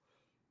year,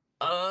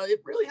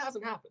 it really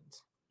hasn't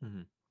happened.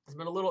 It's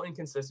been a little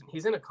inconsistent.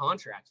 He's in a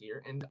contract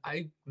year, and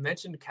I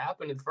mentioned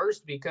Kapanen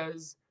first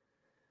because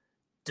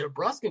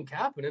DeBrusk and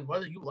Kapanen,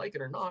 whether you like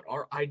it or not,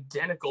 are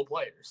identical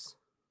players.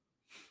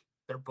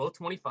 They're both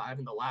 25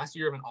 in the last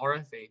year of an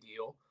RFA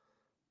deal.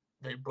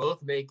 They're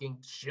both making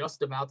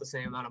just about the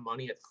same amount of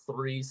money at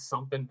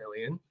 $3-something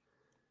million.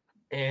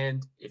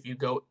 And if you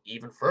go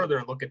even further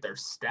and look at their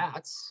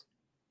stats,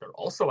 they're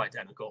also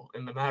identical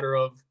in the matter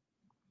of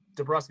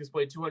DeBrusk has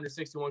played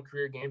 261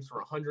 career games for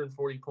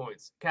 140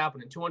 points.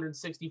 Kapanen,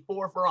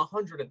 264 for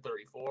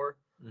 134.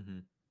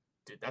 Dude,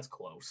 that's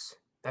close.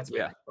 That's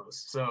very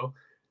close. So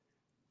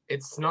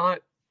it's not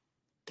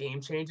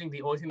game-changing.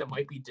 The only thing that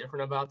might be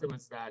different about them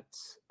is that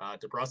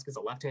DeBrusk is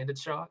a left-handed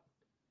shot.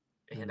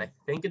 And I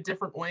think a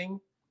different wing.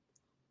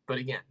 But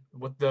again,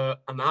 with the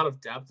amount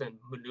of depth and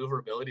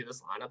maneuverability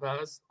this lineup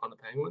has on the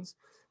Penguins,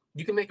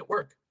 you can make it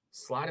work.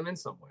 Slide him in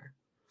somewhere.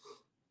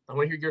 I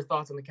want to hear your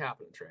thoughts on the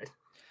Kapanen trade.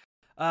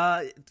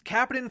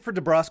 Kapanen for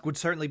DeBrusk would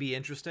certainly be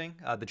interesting.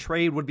 The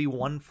trade would be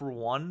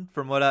 1-for-1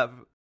 from what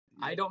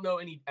I don't know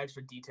any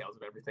extra details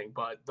of everything,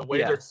 but the way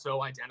they're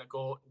so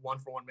identical,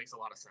 1-for-1 makes a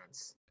lot of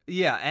sense.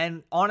 Yeah,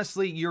 and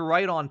honestly, you're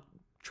right on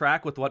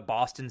track with what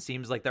Boston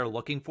seems like they're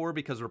looking for,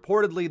 because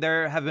reportedly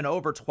there have been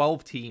over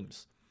 12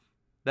 teams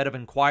that have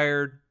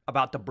inquired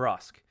about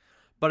DeBrusk.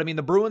 But I mean,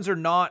 the Bruins are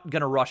not going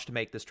to rush to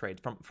make this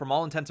trade. From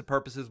all intents and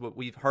purposes, what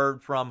we've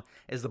heard from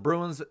is the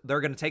Bruins, they're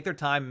going to take their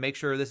time and make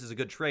sure this is a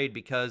good trade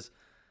because,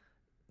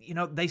 you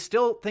know, they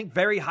still think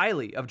very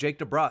highly of Jake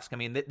DeBrusk. I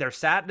mean, they're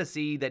sad to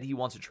see that he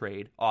wants a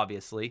trade,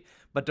 obviously,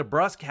 but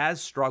DeBrusk has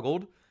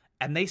struggled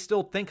and they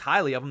still think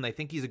highly of him. They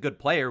think he's a good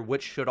player,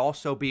 which should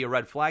also be a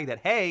red flag that,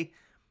 hey,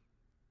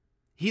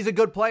 he's a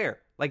good player.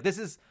 Like, this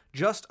is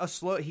just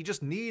he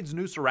just needs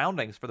new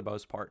surroundings for the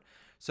most part.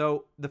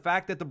 So the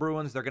fact that the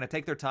Bruins, they're going to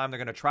take their time, they're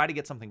going to try to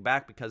get something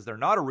back because they're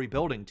not a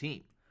rebuilding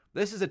team.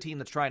 This is a team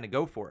that's trying to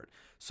go for it.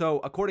 So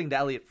according to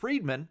Elliot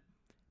Friedman,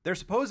 they're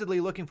supposedly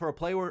looking for a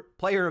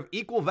player of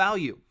equal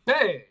value.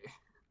 Hey!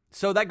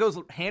 So that goes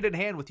hand in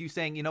hand with you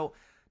saying, you know,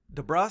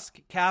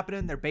 DeBrusk,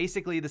 Kapanen, they're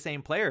basically the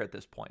same player at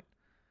this point.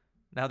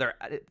 Now, they're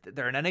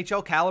an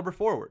NHL caliber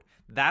forward.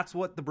 That's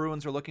what the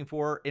Bruins are looking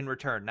for in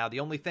return. Now, the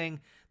only thing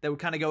that would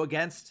kind of go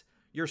against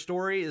your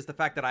story is the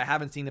fact that I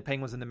haven't seen the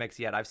Penguins in the mix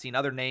yet. I've seen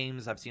other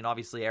names. I've seen,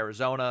 obviously,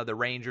 Arizona. The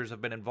Rangers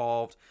have been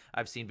involved.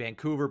 I've seen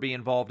Vancouver be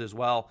involved as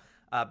well.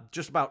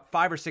 Just about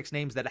 5 or 6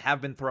 names that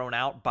have been thrown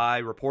out by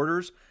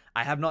reporters.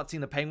 I have not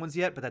seen the Penguins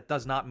yet, but that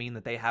does not mean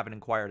that they haven't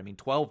inquired. I mean,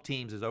 12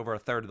 teams is over a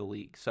third of the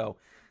league. So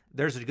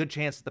there's a good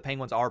chance that the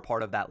Penguins are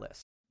part of that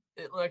list.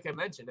 Like I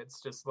mentioned,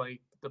 it's just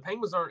like the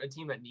Penguins aren't a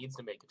team that needs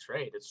to make a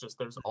trade. It's just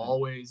there's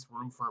always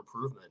room for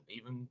improvement.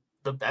 Even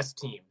the best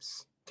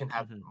teams can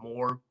have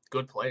more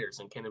good players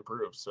and can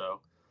improve.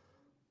 So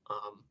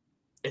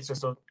it's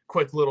just a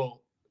quick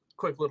little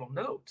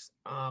note.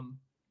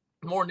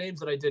 more names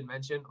that I did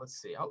mention. Let's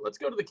see. Let's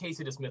go to the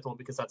Casey DeSmith one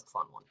because that's a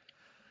fun one.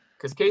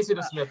 Because Casey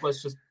DeSmith,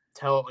 let's just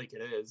tell it like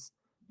it is.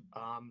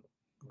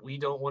 We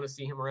don't want to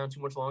see him around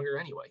too much longer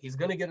anyway. He's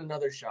going to get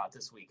another shot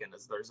this weekend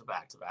as there's a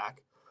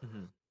back-to-back.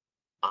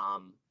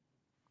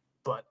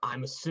 But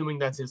I'm assuming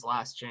that's his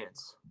last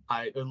chance.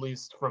 At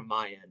least from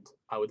my end,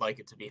 I would like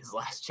it to be his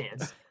last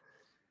chance.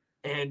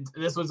 And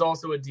this was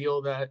also a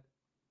deal that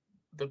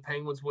the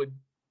Penguins would,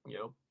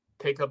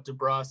 pick up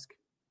DeBrusk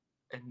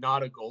and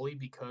not a goalie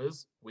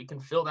because we can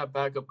fill that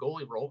backup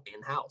goalie role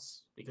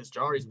in-house because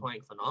Jarry's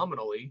playing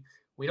phenomenally.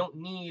 We don't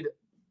need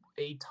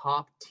a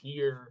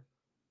top-tier,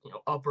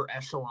 upper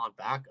echelon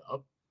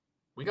backup.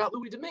 We got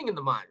Louis Domingue in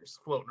the minors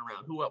floating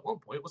around, who at one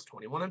point was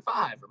 21-5,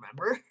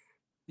 remember?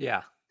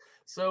 Yeah.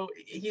 So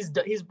he's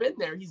been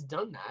there, he's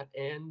done that,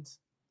 and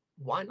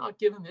why not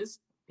give him his,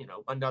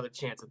 another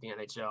chance at the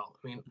NHL?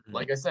 I mean,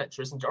 like I said,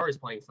 Tristan Jarry's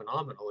playing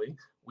phenomenally.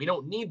 We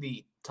don't need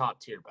the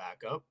top-tier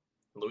backup.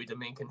 Louis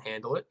Domingue can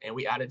handle it, and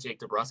we added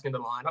Jake DeBrusk into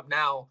the lineup.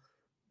 Now,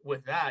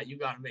 with that, you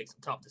got to make some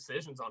tough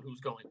decisions on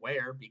who's going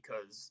where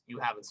because you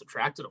haven't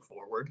subtracted a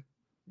forward.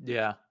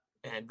 Yeah.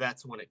 And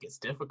that's when it gets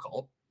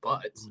difficult.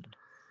 But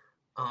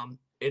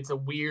it's a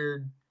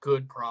weird,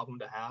 good problem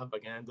to have.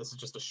 Again, this is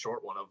just a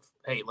short one of,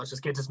 hey, let's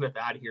just get DeSmith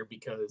out of here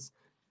because,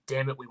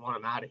 damn it, we want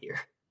him out of here.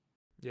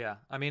 Yeah.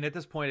 I mean, at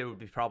this point, it would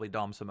be probably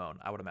Dom Simone,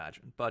 I would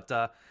imagine. But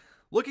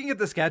looking at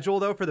the schedule,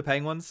 though, for the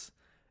Penguins,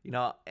 and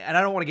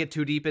I don't want to get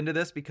too deep into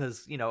this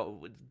because,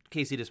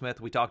 Casey DeSmith,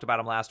 we talked about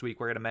him last week.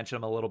 We're going to mention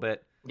him a little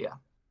bit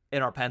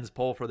in our Pens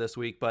poll for this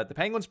week. But the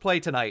Penguins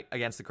play tonight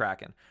against the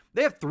Kraken.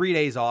 They have 3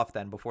 days off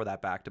then before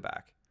that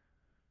back-to-back.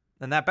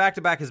 And that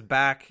back-to-back is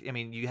back. I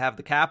mean, you have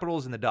the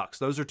Capitals and the Ducks.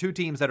 Those are two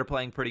teams that are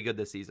playing pretty good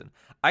this season.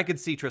 I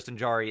could see Tristan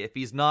Jarry, if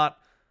he's not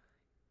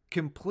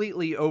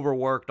completely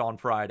overworked on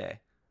Friday,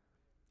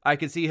 I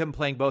could see him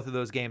playing both of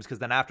those games because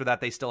then after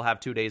that, they still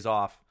have 2 days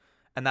off.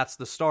 And that's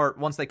the start.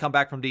 Once they come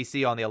back from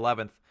D.C. on the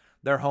 11th,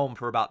 they're home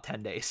for about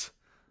 10 days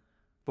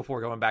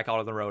before going back out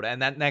on the road.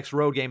 And that next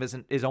road game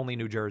is only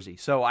New Jersey.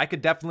 So I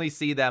could definitely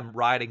see them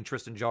riding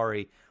Tristan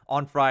Jarry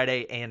on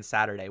Friday and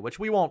Saturday, which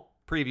we won't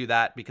preview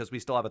that because we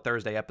still have a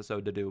Thursday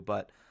episode to do.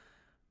 But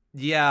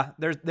yeah,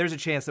 there's a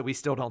chance that we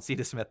still don't see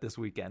DeSmith this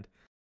weekend.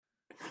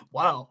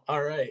 Wow.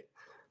 All right.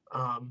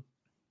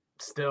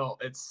 Still,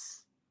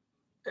 it's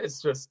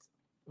just,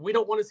 we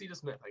don't want to see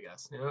DeSmith, I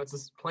guess. It's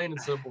as plain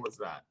and simple as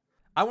that.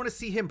 I want to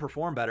see him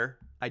perform better.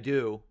 I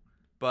do.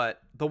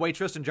 But the way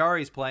Tristan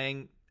Jarry is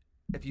playing,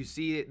 if you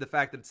see the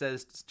fact that it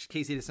says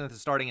Casey DeSmith is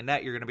starting in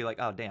net, you're going to be like,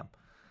 oh, damn.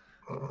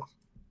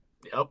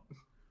 Yep.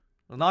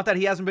 Well, not that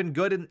he hasn't been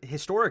good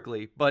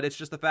historically, but it's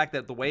just the fact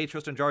that the way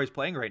Tristan Jarry is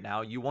playing right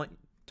now, you want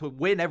to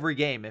win every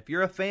game. If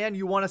you're a fan,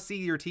 you want to see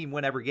your team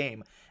win every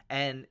game.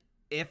 And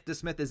if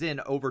DeSmith is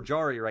in over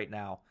Jarry right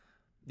now,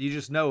 you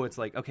just know it's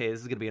like, okay, this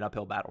is going to be an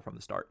uphill battle from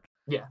the start.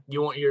 Yeah,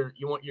 you want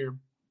your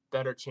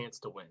better chance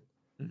to win.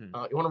 You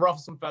want to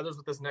ruffle some feathers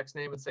with this next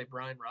name and say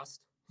Brian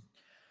Rust?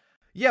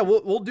 Yeah,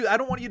 we'll do. I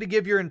don't want you to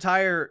give your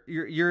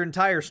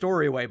entire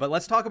story away, but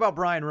let's talk about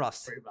Brian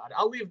Rust. Sorry about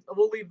it.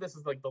 We'll leave this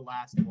as like the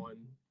last one.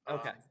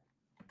 Okay.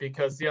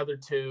 Because the other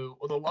two,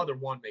 well, the other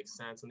one makes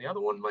sense, and the other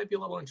one might be a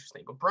little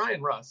interesting. But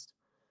Brian Rust,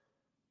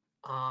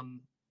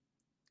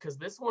 because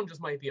this one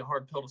just might be a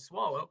hard pill to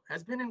swallow,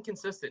 has been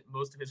inconsistent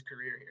most of his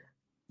career here.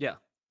 Yeah.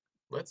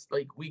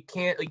 We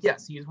can't,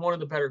 yes, he's one of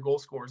the better goal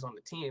scorers on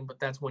the team,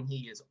 but that's when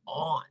he is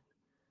on.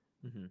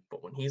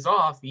 But when he's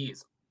off, he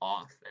is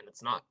off, and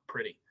it's not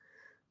pretty.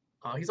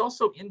 He's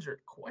also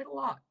injured quite a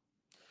lot.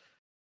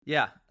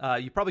 Yeah,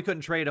 you probably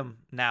couldn't trade him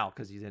now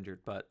because he's injured,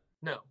 but...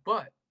 No,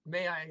 but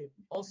may I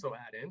also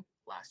add in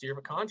last year of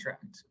a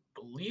contract.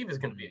 Believe is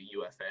going to be a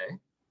UFA.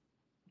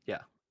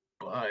 Yeah.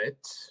 But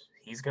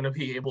he's going to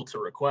be able to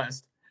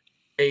request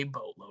a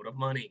boatload of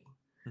money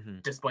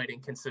despite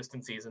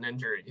inconsistencies and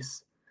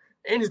injuries.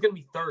 And he's going to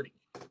be 30.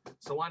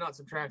 So why not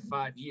subtract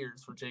 5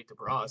 years for Jake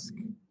DeBrusk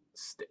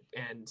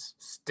and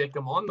stick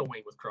him on the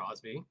wing with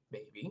Crosby,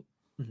 maybe.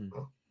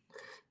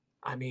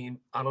 I mean,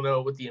 I don't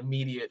know what the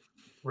immediate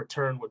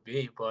return would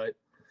be, but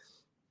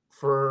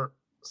for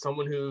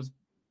someone who's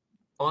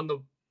on the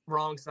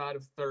wrong side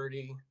of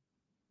 30,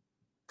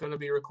 going to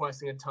be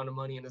requesting a ton of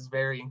money and is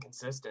very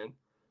inconsistent,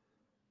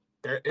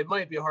 it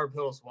might be a hard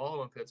pill to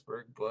swallow in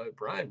Pittsburgh, but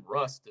Brian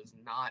Rust does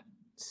not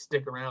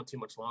stick around too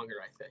much longer,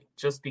 I think,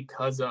 just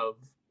because of,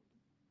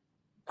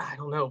 I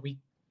don't know,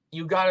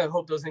 you got to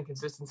hope those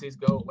inconsistencies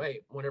go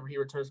away whenever he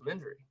returns from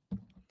injury.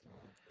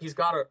 He's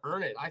got to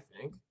earn it, I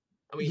think.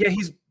 I mean, yeah,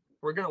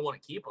 we're going to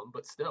want to keep him,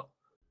 but still.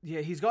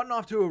 Yeah, he's gotten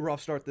off to a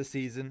rough start this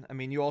season. I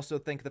mean, you also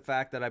think the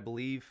fact that I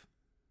believe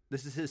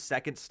this is his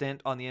second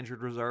stint on the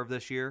injured reserve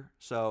this year.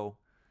 So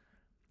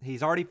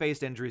he's already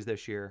faced injuries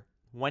this year.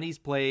 When he's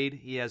played,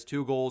 he has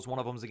 2 goals. One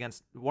of them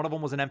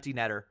was an empty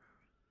netter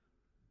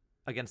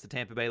against the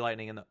Tampa Bay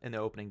Lightning in the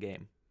opening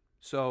game.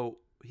 So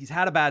he's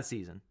had a bad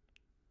season.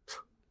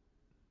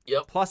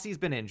 Yep. Plus he's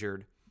been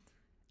injured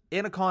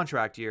in a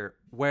contract year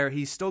where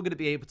he's still going to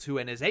be able to,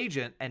 and his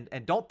agent, and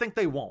don't think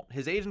they won't.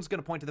 His agent's going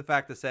to point to the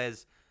fact that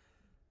says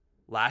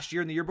last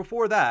year and the year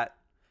before that,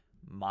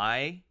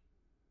 my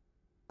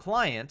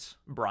client,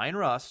 Brian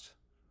Rust,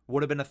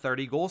 would have been a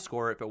 30-goal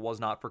scorer if it was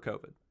not for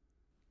COVID.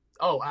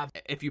 Oh,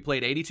 if you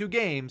played 82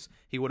 games,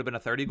 he would have been a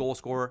 30-goal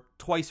scorer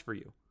twice for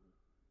you.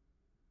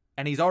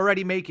 And he's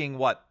already making,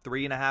 what,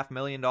 $3.5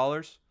 million?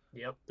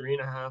 Yep,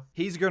 3.5.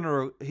 He's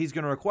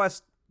gonna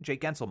request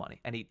Jake Guentzel money,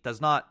 and he does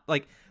not.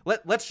 Like,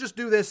 let's just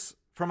do this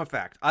from a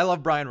fact. I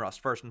love Brian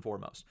Rust, first and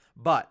foremost.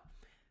 But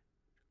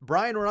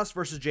Brian Rust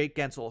versus Jake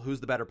Guentzel, who's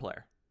the better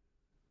player?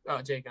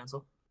 Jake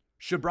Guentzel.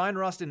 Should Brian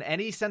Rust, in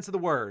any sense of the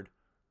word,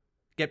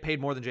 get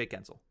paid more than Jake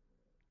Guentzel?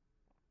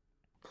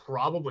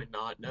 Probably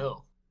not,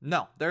 no.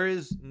 No, there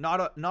is not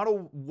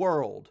a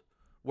world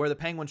where the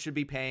Penguins should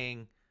be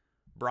paying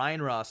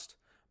Brian Rust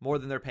more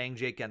than they're paying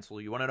Jake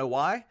Guentzel. You want to know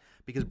why?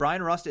 Because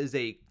Brian Rust is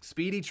a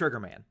speedy trigger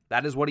man.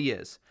 That is what he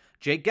is.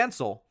 Jake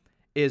Guentzel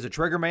is a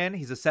trigger man,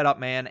 he's a setup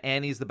man,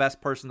 and he's the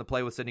best person to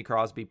play with Sidney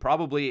Crosby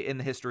probably in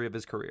the history of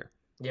his career.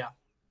 Yeah.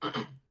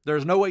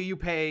 There's no way you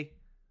pay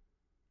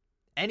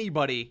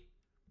anybody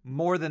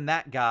more than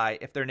that guy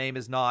if their name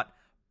is not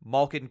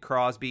Malkin,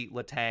 Crosby,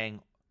 Letang,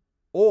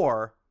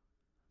 or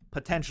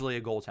potentially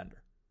a goaltender.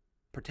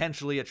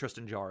 Potentially a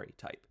Tristan Jarry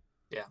type.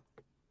 Yeah.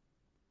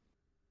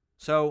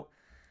 So,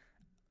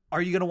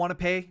 are you going to want to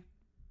pay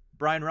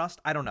Brian Rust?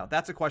 I don't know.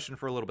 That's a question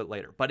for a little bit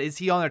later. But is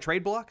he on a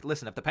trade block?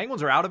 Listen, if the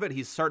Penguins are out of it,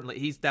 he's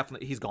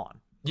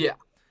gone. Yeah.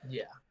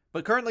 Yeah.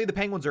 But currently the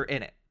Penguins are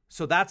in it.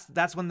 So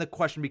that's when the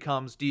question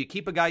becomes, do you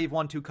keep a guy you've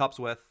won 2 cups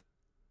with,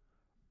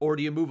 or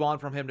do you move on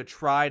from him to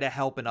try to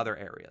help in other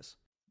areas?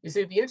 You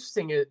see, the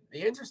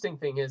interesting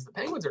thing is the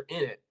Penguins are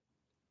in it,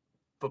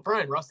 but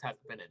Brian Rust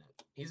hasn't been in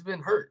it. He's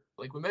been hurt,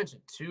 like we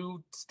mentioned,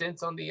 2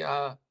 stints on the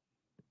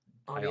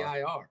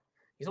IR.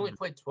 He's only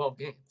played 12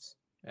 games.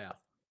 Yeah.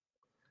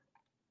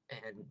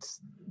 And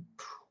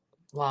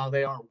while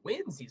they are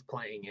wins he's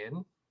playing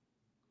in,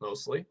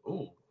 mostly.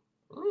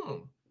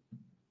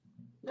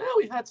 Now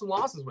we've had some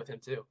losses with him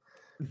too.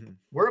 Mm-hmm.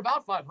 We're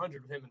about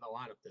 500 with him in the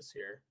lineup this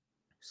year.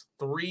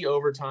 3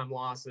 overtime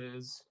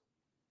losses,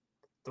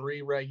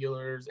 3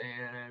 regulars,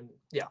 and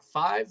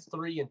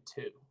 5-3-2.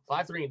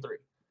 5-3-3.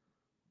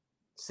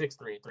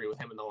 6-3-3 with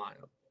him in the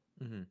lineup.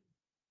 Mm-hmm.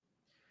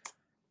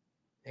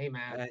 Hey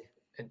man,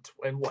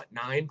 and what?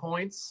 9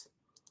 points.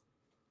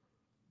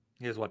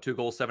 He has 2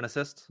 goals, 7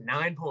 assists?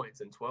 9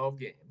 points in 12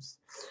 games.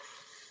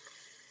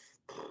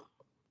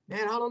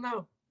 Man, I don't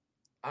know.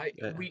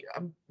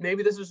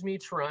 Maybe this is me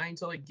trying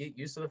to get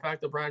used to the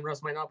fact that Brian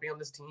Rust might not be on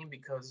this team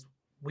because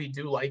we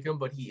do like him,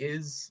 but he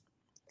is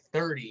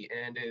 30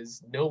 and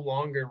is no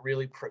longer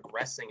really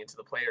progressing into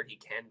the player he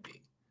can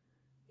be.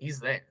 He's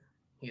there.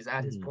 He's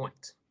at his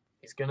point.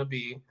 He's going to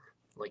be,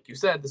 like you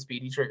said, the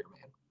speedy trigger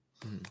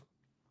man. Mm-hmm.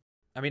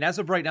 I mean, as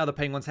of right now, the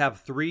Penguins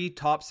have 3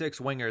 top 6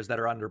 wingers that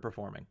are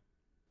underperforming.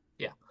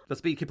 Yeah.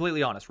 Let's be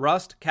completely honest.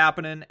 Rust,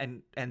 Kapanen,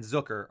 and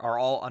Zucker are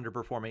all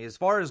underperforming as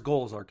far as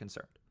goals are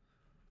concerned.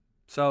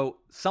 So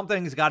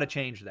something's got to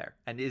change there.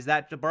 And is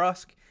that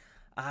DeBrusk?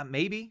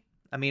 Maybe.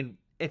 I mean,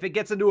 if it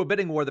gets into a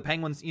bidding war, the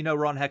Penguins,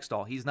 Ron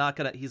Hextall, he's not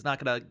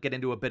gonna get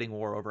into a bidding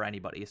war over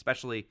anybody,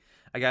 especially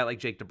a guy like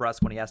Jake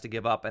DeBrusk when he has to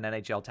give up an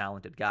NHL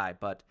talented guy.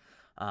 But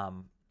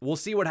we'll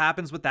see what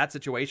happens with that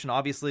situation.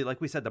 Obviously,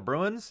 like we said, the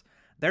Bruins,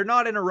 they're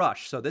not in a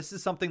rush. So this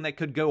is something that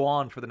could go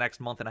on for the next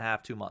month and a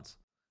half, 2 months.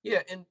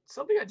 Yeah, and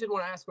something I did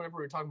want to ask whenever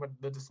we were talking about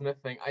the DeSmith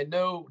thing, I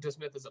know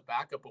DeSmith is a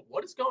backup, but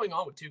what is going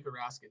on with Tuukka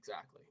Rask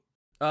exactly?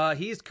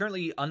 He's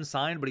currently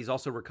unsigned, but he's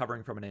also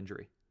recovering from an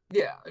injury.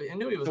 Yeah, I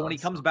knew he was. So when he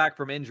comes back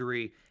from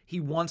injury, he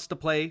wants to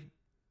play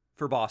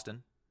for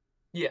Boston.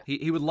 Yeah.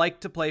 He would like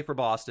to play for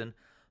Boston,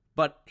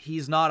 but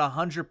he's not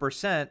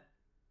 100%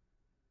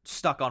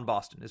 stuck on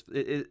Boston,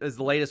 is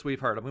the latest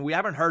we've heard. I mean, we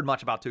haven't heard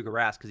much about Tuukka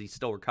Rask because he's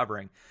still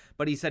recovering,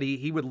 but he said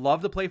he would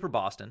love to play for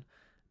Boston.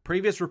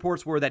 Previous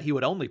reports were that he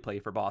would only play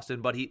for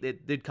Boston, but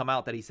it did come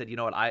out that he said, you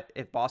know what,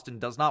 if Boston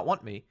does not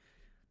want me,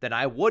 then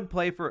I would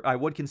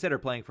consider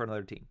playing for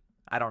another team.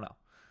 I don't know.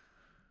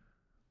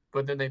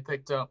 But then they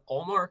picked up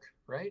Ullmark,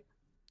 right?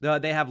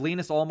 They have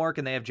Linus Ullmark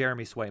and they have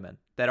Jeremy Swayman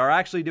that are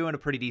actually doing a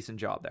pretty decent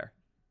job there.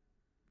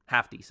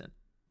 Half decent.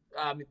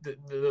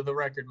 The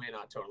record may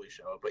not totally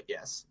show it, but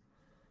yes.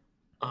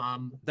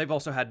 They've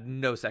also had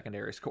no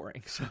secondary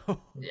scoring, so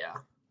yeah.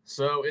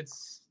 So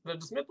it's the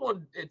DeSmith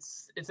one.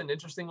 It's an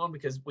interesting one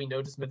because we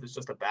know DeSmith is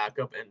just a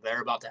backup, and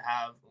they're about to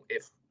have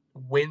if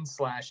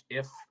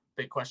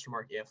big question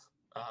mark if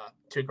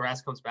Tuukka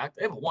Rask comes back.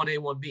 They have a 1A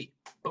 1B.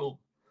 Boom.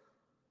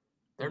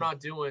 They're not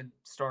doing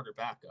starter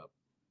backup.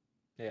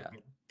 Yeah.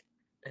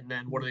 And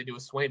then what do they do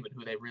with Swayman,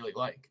 who they really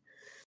like?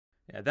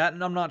 Yeah, that,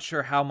 and I'm not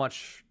sure how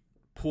much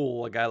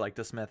pull a guy like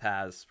DeSmith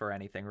has for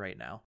anything right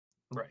now.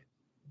 Right.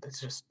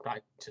 It's just I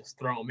just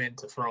throw him in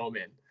to throw him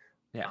in.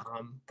 Yeah.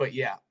 But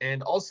yeah,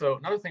 and also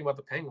another thing about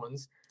the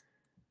Penguins,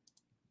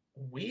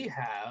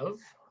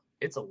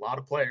 it's a lot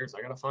of players.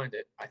 I gotta find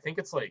it. I think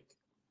it's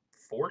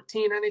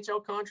 14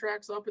 NHL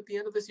contracts up at the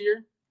end of this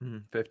year.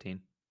 15.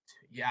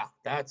 Yeah,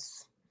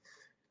 that's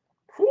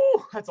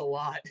a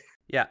lot.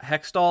 Yeah,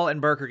 Hextall and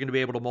Burke are going to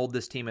be able to mold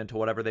this team into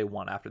whatever they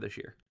want after this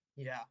year.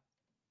 Yeah.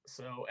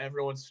 So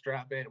everyone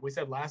strap in. We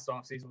said last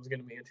offseason was going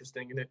to be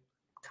interesting, and it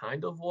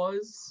kind of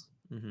was.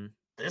 Mm-hmm.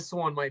 This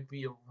one might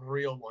be a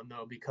real one,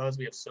 though, because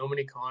we have so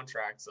many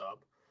contracts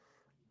up.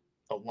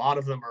 A lot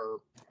of them are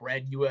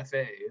red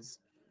UFAs,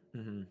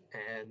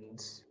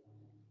 and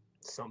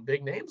some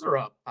big names are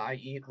up,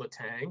 i.e.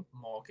 Letang,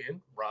 Malkin,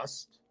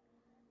 Rust,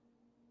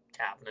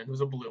 Kapanen,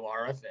 who's a blue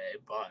RFA,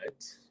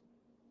 but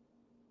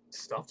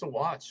stuff to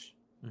watch.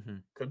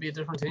 Could be a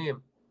different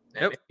team.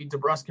 And maybe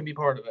DeBrusk can be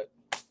part of it.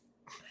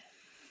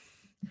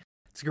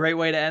 It's a great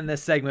way to end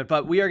this segment,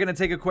 but we are going to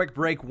take a quick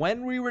break.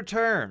 When we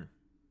return,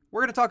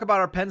 we're going to talk about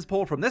our Pens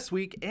poll from this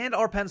week and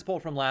our Pens poll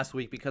from last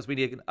week because we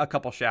need a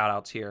couple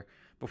shout-outs here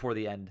before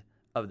the end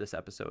of this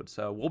episode.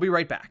 So we'll be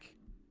right back.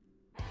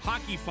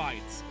 Hockey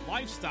fights,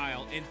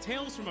 lifestyle, and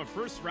tales from a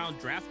first-round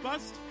draft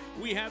bust?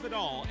 We have it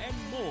all and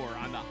more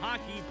on the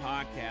Hockey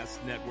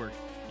Podcast Network,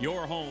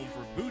 your home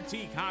for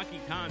boutique hockey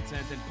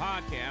content and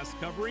podcasts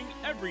covering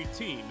every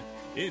team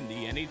in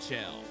the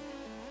NHL.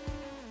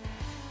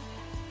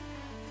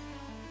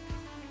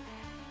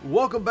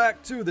 Welcome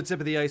back to the Tip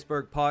of the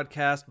Iceberg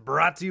podcast,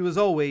 brought to you as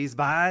always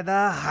by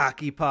the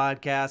Hockey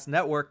Podcast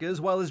Network as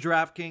well as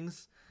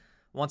DraftKings.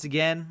 Once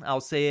again,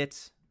 I'll say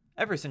it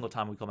every single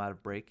time we come out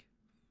of break.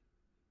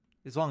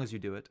 As long as you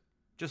do it,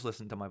 just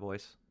listen to my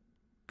voice.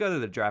 Go to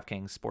the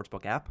DraftKings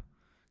Sportsbook app,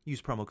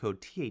 use promo code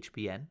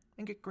THPN,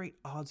 and get great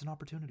odds and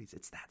opportunities.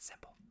 It's that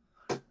simple.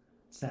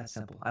 It's that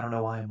simple. I don't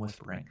know why I'm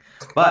whispering.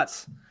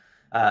 But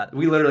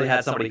we literally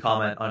had somebody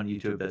comment on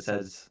YouTube that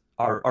says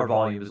our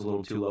volume is a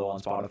little too low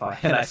on Spotify,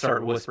 and I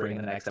started whispering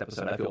in the next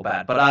episode. I feel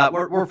bad. But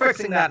we're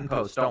fixing that in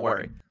post. Don't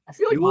worry. I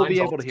feel like you will be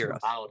able to hear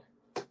us.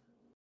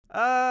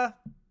 Loud.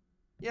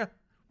 Yeah.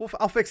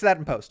 I'll fix that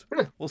in post.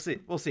 We'll see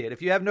it.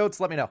 If you have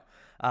notes, let me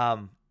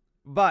know.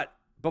 But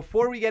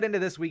before we get into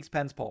this week's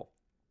Pens poll,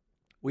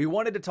 we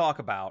wanted to talk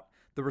about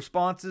the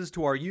responses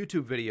to our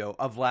YouTube video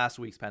of last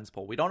week's Pens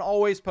poll. We don't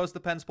always post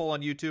the Pens poll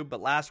on YouTube,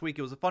 but last week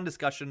it was a fun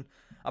discussion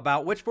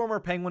about which former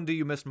Penguin do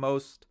you miss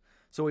most.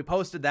 So we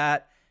posted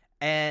that,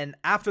 and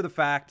after the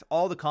fact,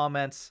 all the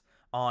comments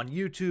on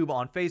YouTube,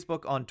 on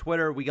Facebook, on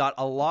Twitter, we got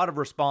a lot of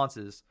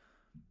responses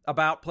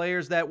about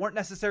players that weren't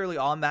necessarily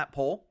on that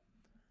poll,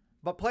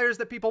 but players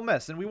that people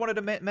miss, and we wanted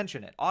to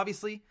mention it.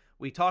 Obviously,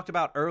 we talked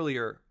about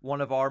earlier one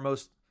of our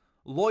most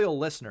loyal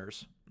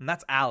listeners, and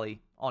that's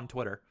Allie on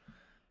Twitter.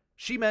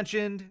 She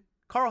mentioned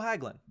Carl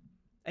Hagelin.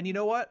 And you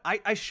know what?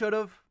 I should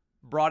have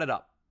brought it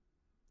up,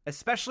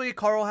 especially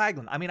Carl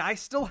Hagelin. I mean, I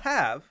still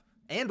have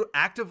and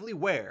actively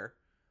wear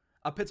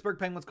a Pittsburgh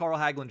Penguins Carl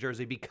Hagelin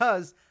jersey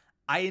because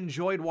I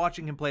enjoyed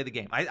watching him play the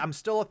game. I'm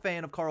still a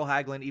fan of Carl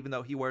Hagelin, even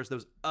though he wears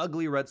those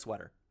ugly red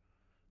sweater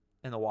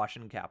in the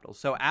Washington Capitals.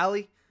 So,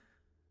 Allie,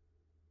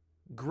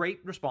 great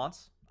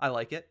response. I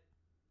like it.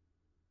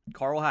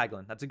 Carl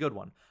Hagelin, that's a good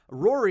one.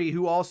 Rory,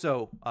 who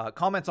also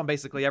comments on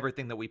basically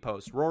everything that we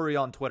post. Rory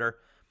on Twitter,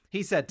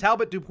 he said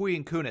Talbot, Dupuis,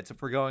 and Kunitz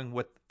if we're going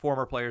with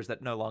former players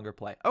that no longer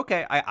play.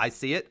 Okay, I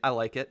see it. I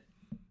like it.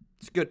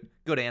 It's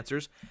good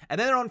answers. And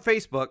then on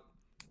Facebook,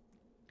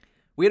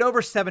 we had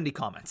over 70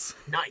 comments.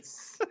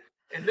 Nice.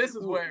 And this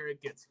is where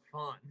it gets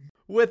fun.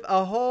 With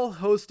a whole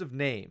host of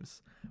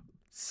names.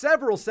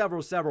 Several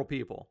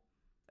people.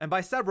 And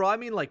by several, I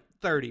mean like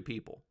 30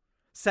 people.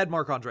 Said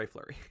Marc-Andre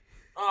Fleury.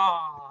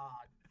 Ah,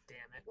 damn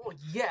it. Well,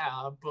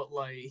 yeah, but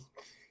like...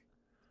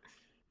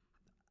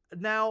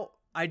 Now,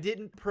 I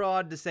didn't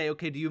prod to say,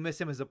 okay, do you miss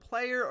him as a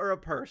player or a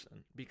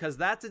person? Because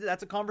that's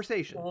a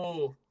conversation.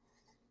 Oh.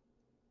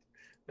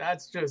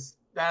 That's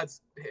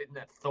hitting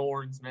at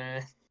thorns,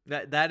 man.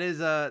 That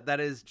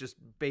is just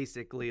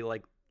basically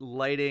like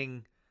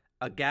lighting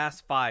a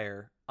gas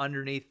fire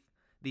underneath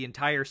the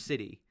entire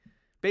city.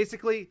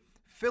 Basically,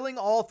 filling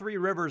all three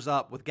rivers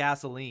up with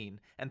gasoline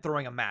and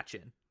throwing a match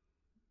in.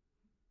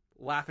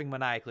 Laughing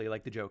maniacally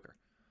like the Joker.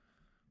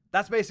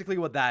 That's basically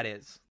what that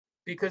is.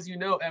 Because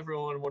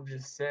everyone would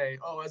just say,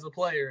 oh, as a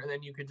player, and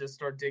then you could just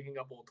start digging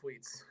up old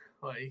tweets.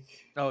 Like,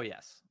 oh,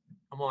 yes.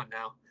 Come on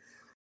now.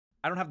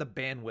 I don't have the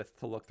bandwidth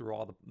to look through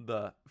all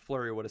the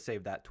Fleury would have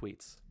saved that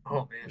tweets.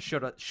 Oh, man.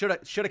 Should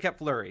have kept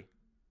Fleury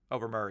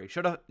over Murray.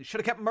 Should have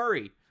kept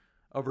Murray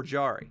over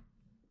Jari.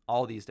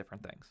 All these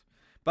different things.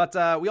 But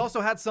we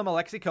also had some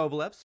Alexei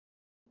Kovalevs.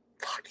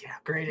 Fuck yeah,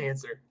 great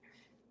answer.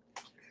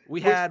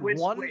 Which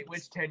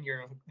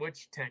tenure?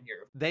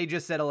 They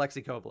just said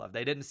Alexei Kovalev.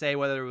 They didn't say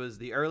whether it was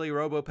the early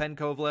RoboPen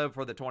Kovalev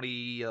or the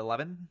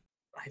 2011.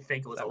 I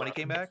think it was when he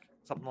came back,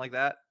 something like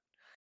that.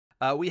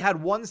 We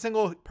had one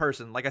single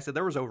person. Like I said,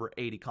 there was over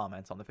 80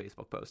 comments on the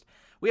Facebook post.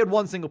 We had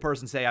one single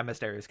person say, "I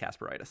missed Arias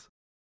Kasparaitis."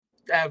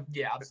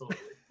 Yeah, absolutely,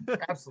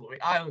 absolutely.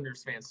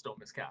 Islanders fans still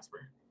miss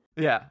Kasper.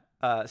 Yeah.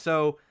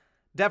 So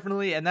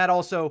definitely, and that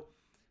also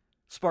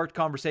sparked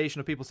conversation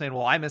of people saying,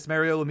 well, I miss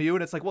Mario Lemieux.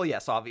 And it's like, well,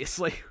 yes,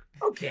 obviously.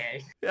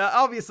 Okay. Yeah,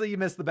 obviously you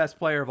miss the best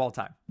player of all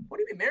time. What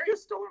do you mean? Mario's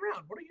still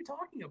around. What are you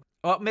talking about?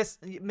 Well,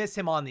 miss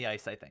him on the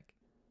ice, I think.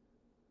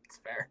 It's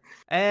fair.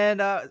 And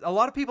a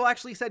lot of people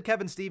actually said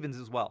Kevin Stevens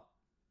as well.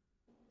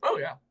 Oh,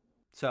 yeah.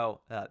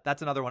 So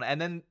that's another one.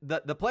 And then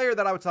the player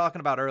that I was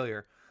talking about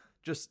earlier,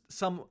 just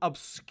some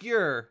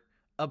obscure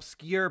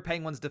obscure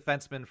Penguins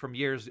defenseman from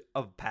years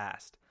of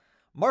past.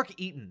 Mark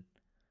Eaton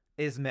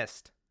is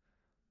missed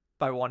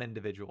by one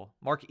individual.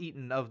 Mark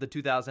Eaton of the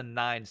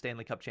 2009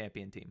 Stanley Cup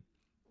champion team.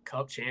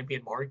 Cup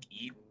champion Mark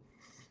Eaton.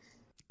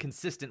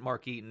 Consistent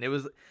Mark Eaton. It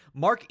was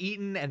Mark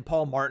Eaton and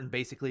Paul Martin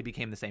basically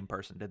became the same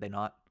person, did they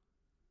not?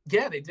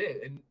 Yeah, they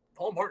did. And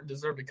Paul Martin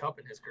deserved a cup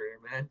in his career,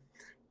 man.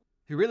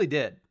 He really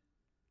did.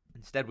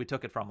 Instead, we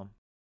took it from him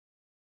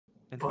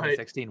in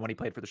 2016 when he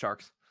played for the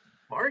Sharks.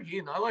 Mark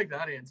Eaton, I like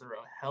that answer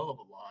a hell of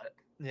a lot.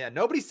 Yeah,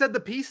 nobody said the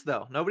piece,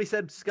 though. Nobody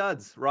said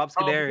Scuds. Rob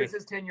Scuderi. Because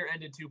his tenure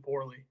ended too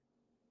poorly.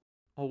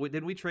 Well,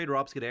 didn't we trade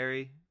Rob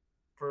Scuderi?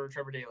 For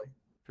Trevor Daley.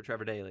 For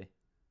Trevor Daley.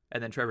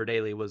 And then Trevor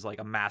Daley was like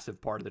a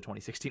massive part of the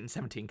 2016 and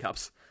 17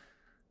 Cups.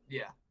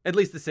 Yeah. At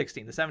least the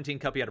 16. The 17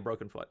 Cup, he had a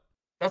broken foot.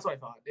 That's what I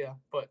thought, yeah.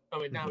 But, I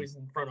mean, now he's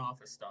in front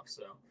office stuff,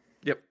 so.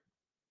 Yep.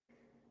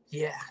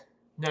 Yeah.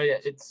 No, yeah,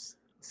 it's...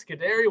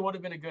 Scuderi would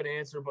have been a good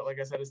answer, but like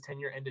I said, his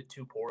tenure ended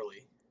too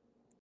poorly.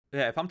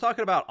 Yeah, if I'm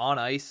talking about on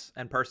ice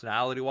and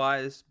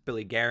personality-wise,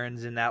 Billy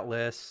Guerin's in that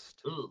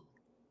list. Ooh.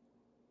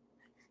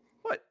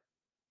 What?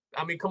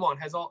 I mean, come on.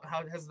 Has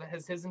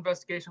his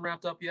investigation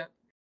wrapped up yet?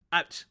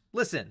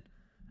 Listen,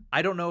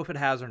 I don't know if it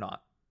has or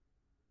not.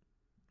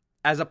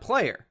 As a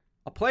player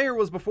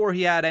was before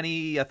he had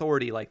any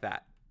authority like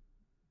that.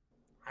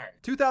 All right.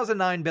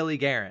 2009 Billy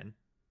Guerin.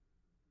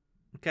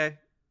 Okay?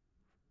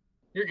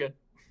 You're good.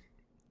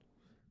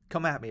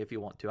 Come at me if you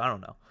want to. I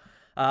don't know.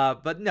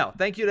 But no,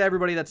 thank you to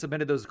everybody that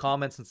submitted those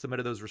comments and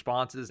submitted those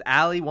responses.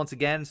 Allie, once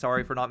again,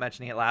 sorry for not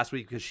mentioning it last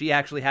week because she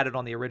actually had it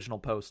on the original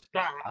post.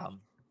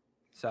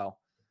 So,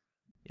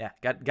 yeah,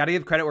 got to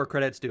give credit where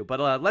credit's due.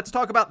 But let's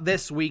talk about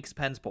this week's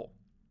Pens poll.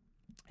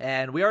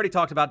 And we already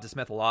talked about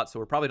DeSmith a lot, so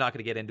we're probably not going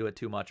to get into it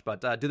too much.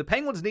 But do the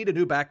Penguins need a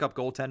new backup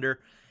goaltender?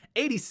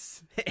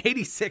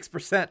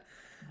 86%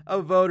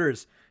 of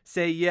voters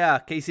say, yeah,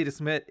 Casey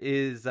DeSmith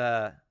is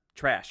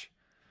trash.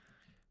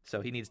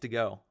 So he needs to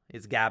go.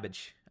 It's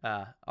garbage.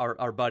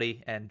 Our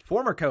buddy and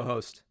former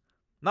co-host,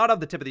 not of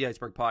the Tip of the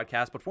Iceberg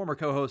podcast, but former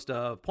co-host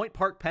of Point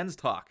Park Pens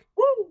Talk,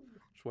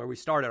 where we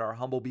started our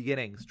humble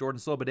beginnings,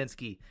 Jordan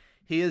Slobodinsky.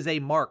 He is a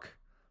mark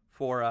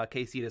for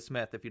Casey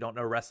DeSmith. If you don't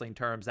know wrestling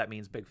terms, that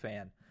means big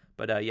fan.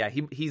 But yeah,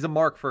 he's a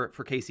mark for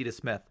Casey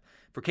DeSmith.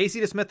 For Casey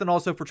DeSmith and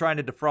also for trying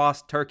to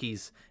defrost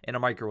turkeys in a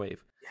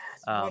microwave.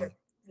 Yes,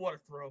 what a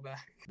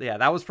throwback. Yeah,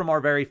 that was from our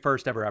very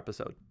first ever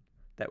episode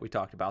that we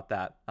talked about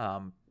that.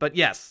 But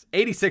yes,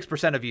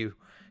 86% of you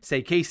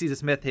say Casey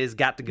DeSmith has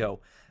got to go.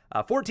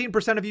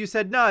 14% of you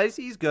said, no,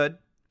 he's good.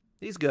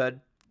 He's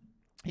good.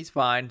 He's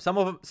fine.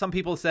 Some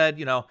people said,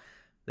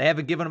 they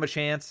haven't given him a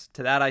chance.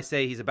 To that, I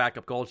say he's a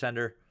backup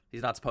goaltender.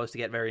 He's not supposed to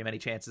get very many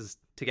chances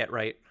to get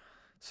right.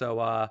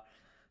 So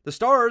the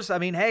Stars, I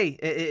mean, hey,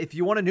 if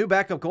you want a new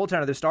backup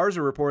goaltender, the Stars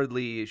are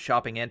reportedly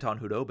shopping Anton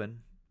Khudobin.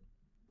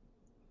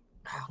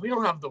 We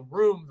don't have the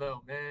room,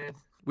 though, man.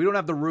 We don't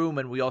have the room,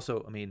 and we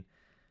also, I mean,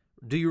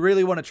 do you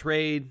really want to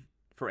trade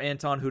for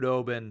Anton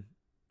Khudobin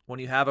when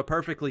you have a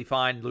perfectly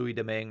fine Louis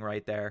Domingue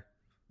right there?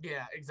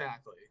 Yeah,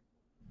 exactly.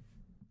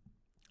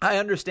 I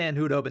understand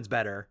Hudobin's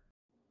better.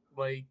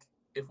 Like,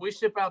 if we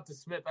ship out to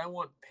Smith, I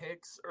want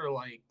picks or,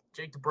 like,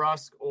 Jake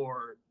DeBrusk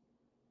or,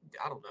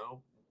 I don't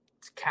know,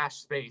 cash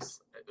space.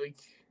 Like,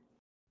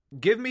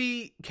 give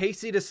me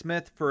Casey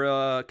DeSmith for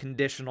a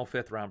conditional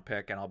 5th-round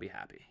pick, and I'll be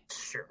happy.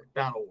 Sure,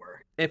 that'll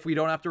work. If we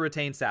don't have to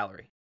retain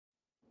salary.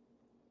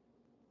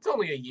 It's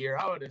only a year.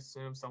 I would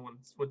assume someone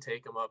would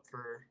take him up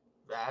for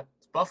that.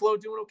 Is Buffalo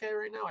doing okay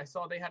right now? I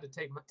saw they had to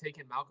take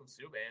in Malcolm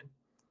Subban.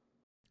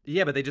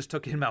 Yeah, but they just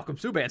took in Malcolm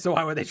Subban, so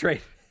why would they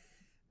trade?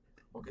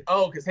 Okay.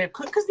 Oh, because the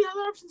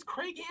other option's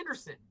Craig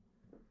Anderson.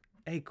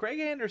 Hey, Craig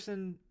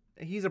Anderson,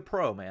 he's a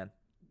pro, man.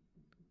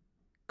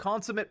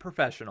 Consummate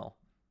professional.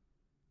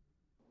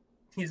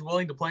 He's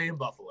willing to play in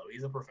Buffalo.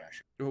 He's a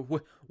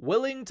professional.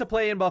 Willing to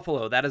play in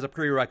Buffalo. That is a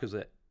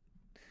prerequisite.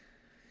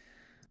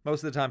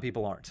 Most of the time,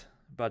 people aren't.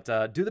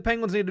 But do the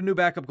Penguins need a new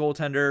backup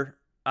goaltender?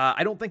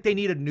 I don't think they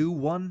need a new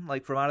one.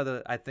 Like, from out of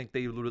the... I think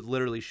they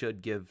literally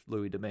should give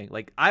Louis Domingue.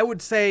 Like, I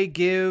would say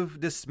give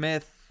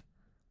DeSmith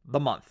the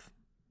month.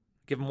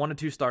 Give him 1 to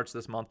 2 starts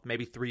this month.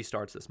 Maybe 3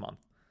 starts this month.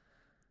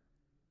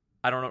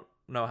 I don't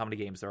know how many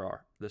games there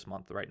are this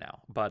month right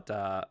now. But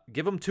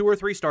give him 2 or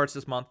 3 starts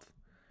this month.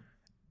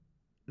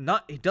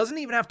 He doesn't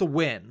even have to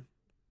win.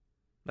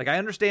 Like, I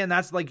understand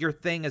that's like your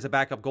thing as a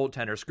backup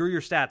goaltender. Screw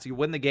your stats. You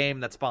win the game,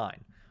 that's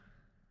fine.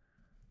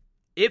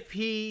 If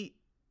he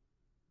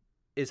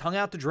is hung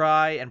out to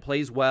dry and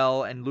plays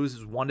well and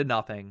loses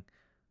 1-0,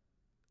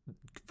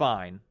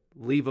 fine.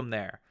 Leave him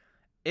there.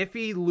 If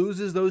he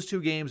loses those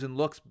 2 games and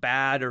looks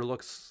bad or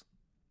looks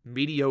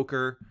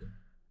mediocre,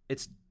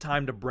 it's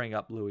time to bring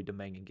up Louis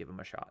Domingue and give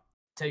him a shot.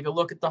 Take a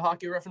look at the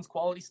Hockey Reference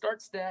quality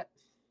start stat.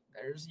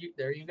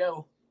 There you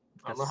go.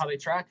 I don't know how they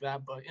track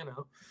that, but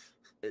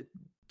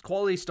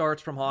quality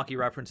starts from Hockey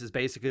Reference is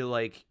basically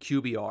like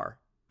QBR.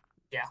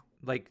 Yeah.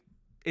 Like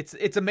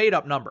it's a made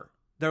up number.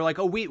 They're like,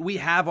 oh, we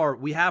have our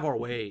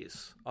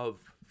ways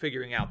of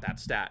figuring out that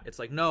stat. It's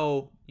like,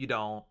 no, you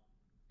don't.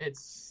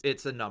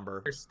 It's a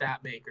number.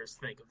 Stat makers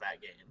think of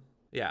that game.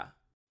 Yeah.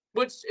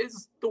 which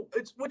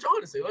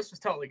honestly, let's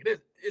just tell it like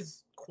it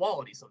is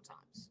quality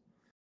sometimes.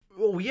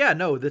 Well, yeah,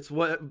 no, that's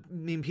what I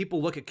mean.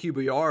 People look at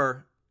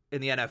QBR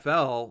in the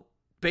NFL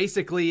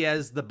basically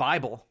as the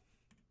Bible.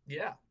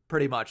 Yeah.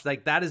 Pretty much.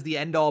 Like, that is the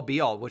end-all,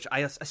 be-all, which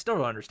I still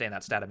don't understand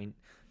that stat. I mean,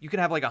 you can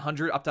have, like,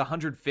 100, up to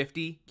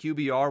 150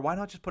 QBR. Why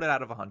not just put it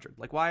out of 100?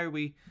 Like, why are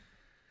we...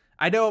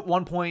 I know at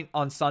one point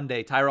on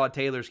Sunday, Tyrod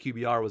Taylor's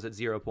QBR was at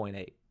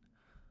 0.8.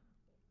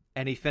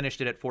 And he finished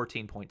it at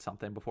 14 point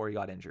something before he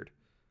got injured.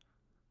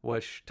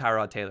 Which,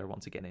 Tyrod Taylor,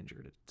 once again,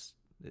 injured.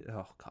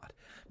 Oh, God.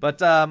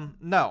 But,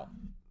 no.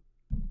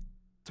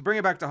 To bring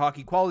it back to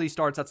hockey, quality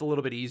starts, that's a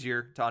little bit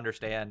easier to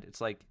understand. It's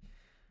like...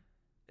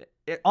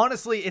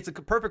 honestly, it's a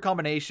perfect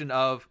combination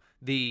of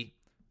the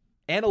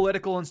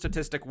analytical and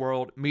statistic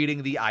world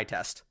meeting the eye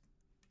test.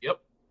 Yep.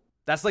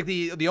 That's like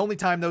the only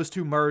time those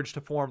two merge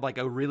to form like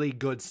a really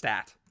good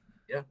stat.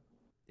 Yeah.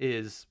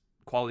 Is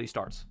quality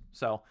starts.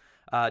 So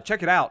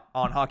check it out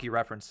on Hockey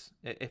Reference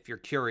if you're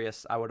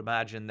curious. I would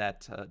imagine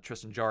that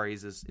Tristan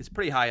Jarry's is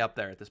pretty high up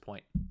there at this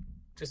point.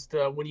 Just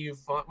when you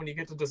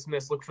get to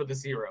dismiss, look for the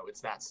 0.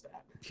 It's that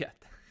stat. Yeah.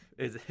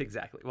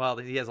 Exactly. Well,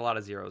 he has a lot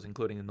of zeros,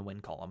 including in the win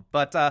column.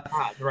 But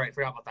right,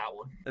 forgot about that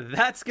one.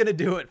 That's going to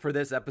do it for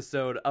this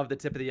episode of The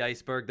Tip of the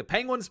Iceberg. The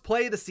Penguins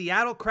play the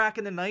Seattle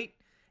Kraken tonight,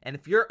 and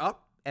if you're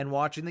up and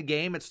watching the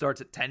game, it starts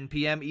at 10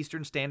 p.m.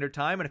 Eastern Standard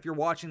Time, and if you're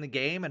watching the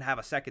game and have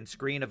a second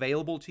screen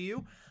available to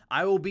you,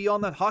 I will be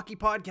on the Hockey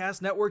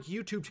Podcast Network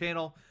YouTube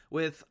channel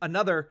with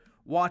another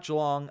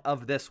watch-along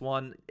of this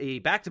one, a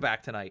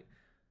back-to-back tonight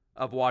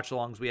of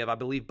watch-alongs. We have, I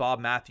believe, Bob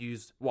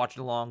Matthews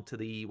watching along to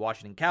the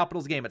Washington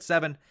Capitals game at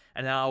 7,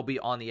 and then I'll be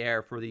on the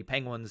air for the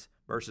Penguins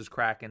versus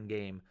Kraken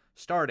game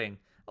starting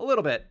a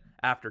little bit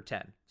after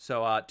 10.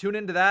 So tune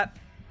into that,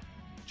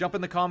 jump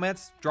in the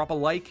comments, drop a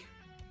like,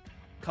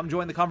 come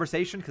join the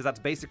conversation, because that's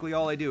basically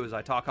all I do is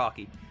I talk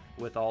hockey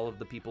with all of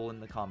the people in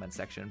the comment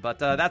section. But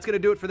that's going to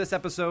do it for this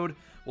episode.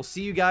 We'll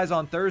see you guys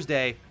on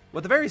Thursday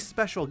with a very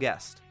special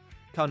guest.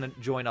 Come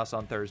and join us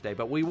on Thursday,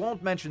 but we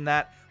won't mention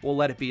that. We'll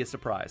let it be a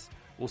surprise.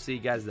 We'll see you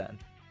guys then.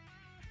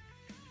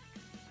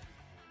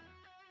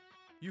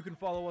 You can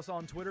follow us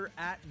on Twitter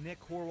at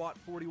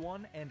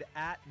NickHorwat41 and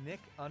at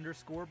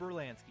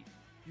Nick_Berlansky.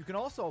 You can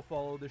also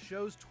follow the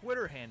show's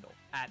Twitter handle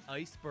at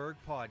Iceberg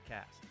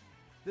Podcast.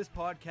 This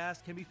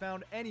podcast can be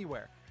found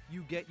anywhere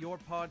you get your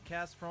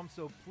podcasts from,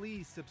 so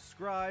please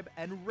subscribe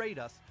and rate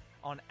us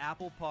on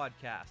Apple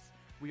Podcasts.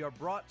 We are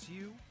brought to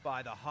you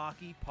by the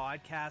Hockey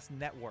Podcast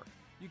Network.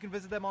 You can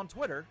visit them on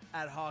Twitter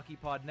at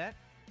HockeyPodNet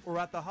or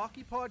at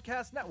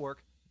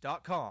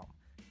thehockeypodcastnetwork.com.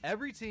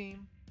 Every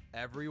team,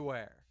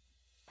 everywhere.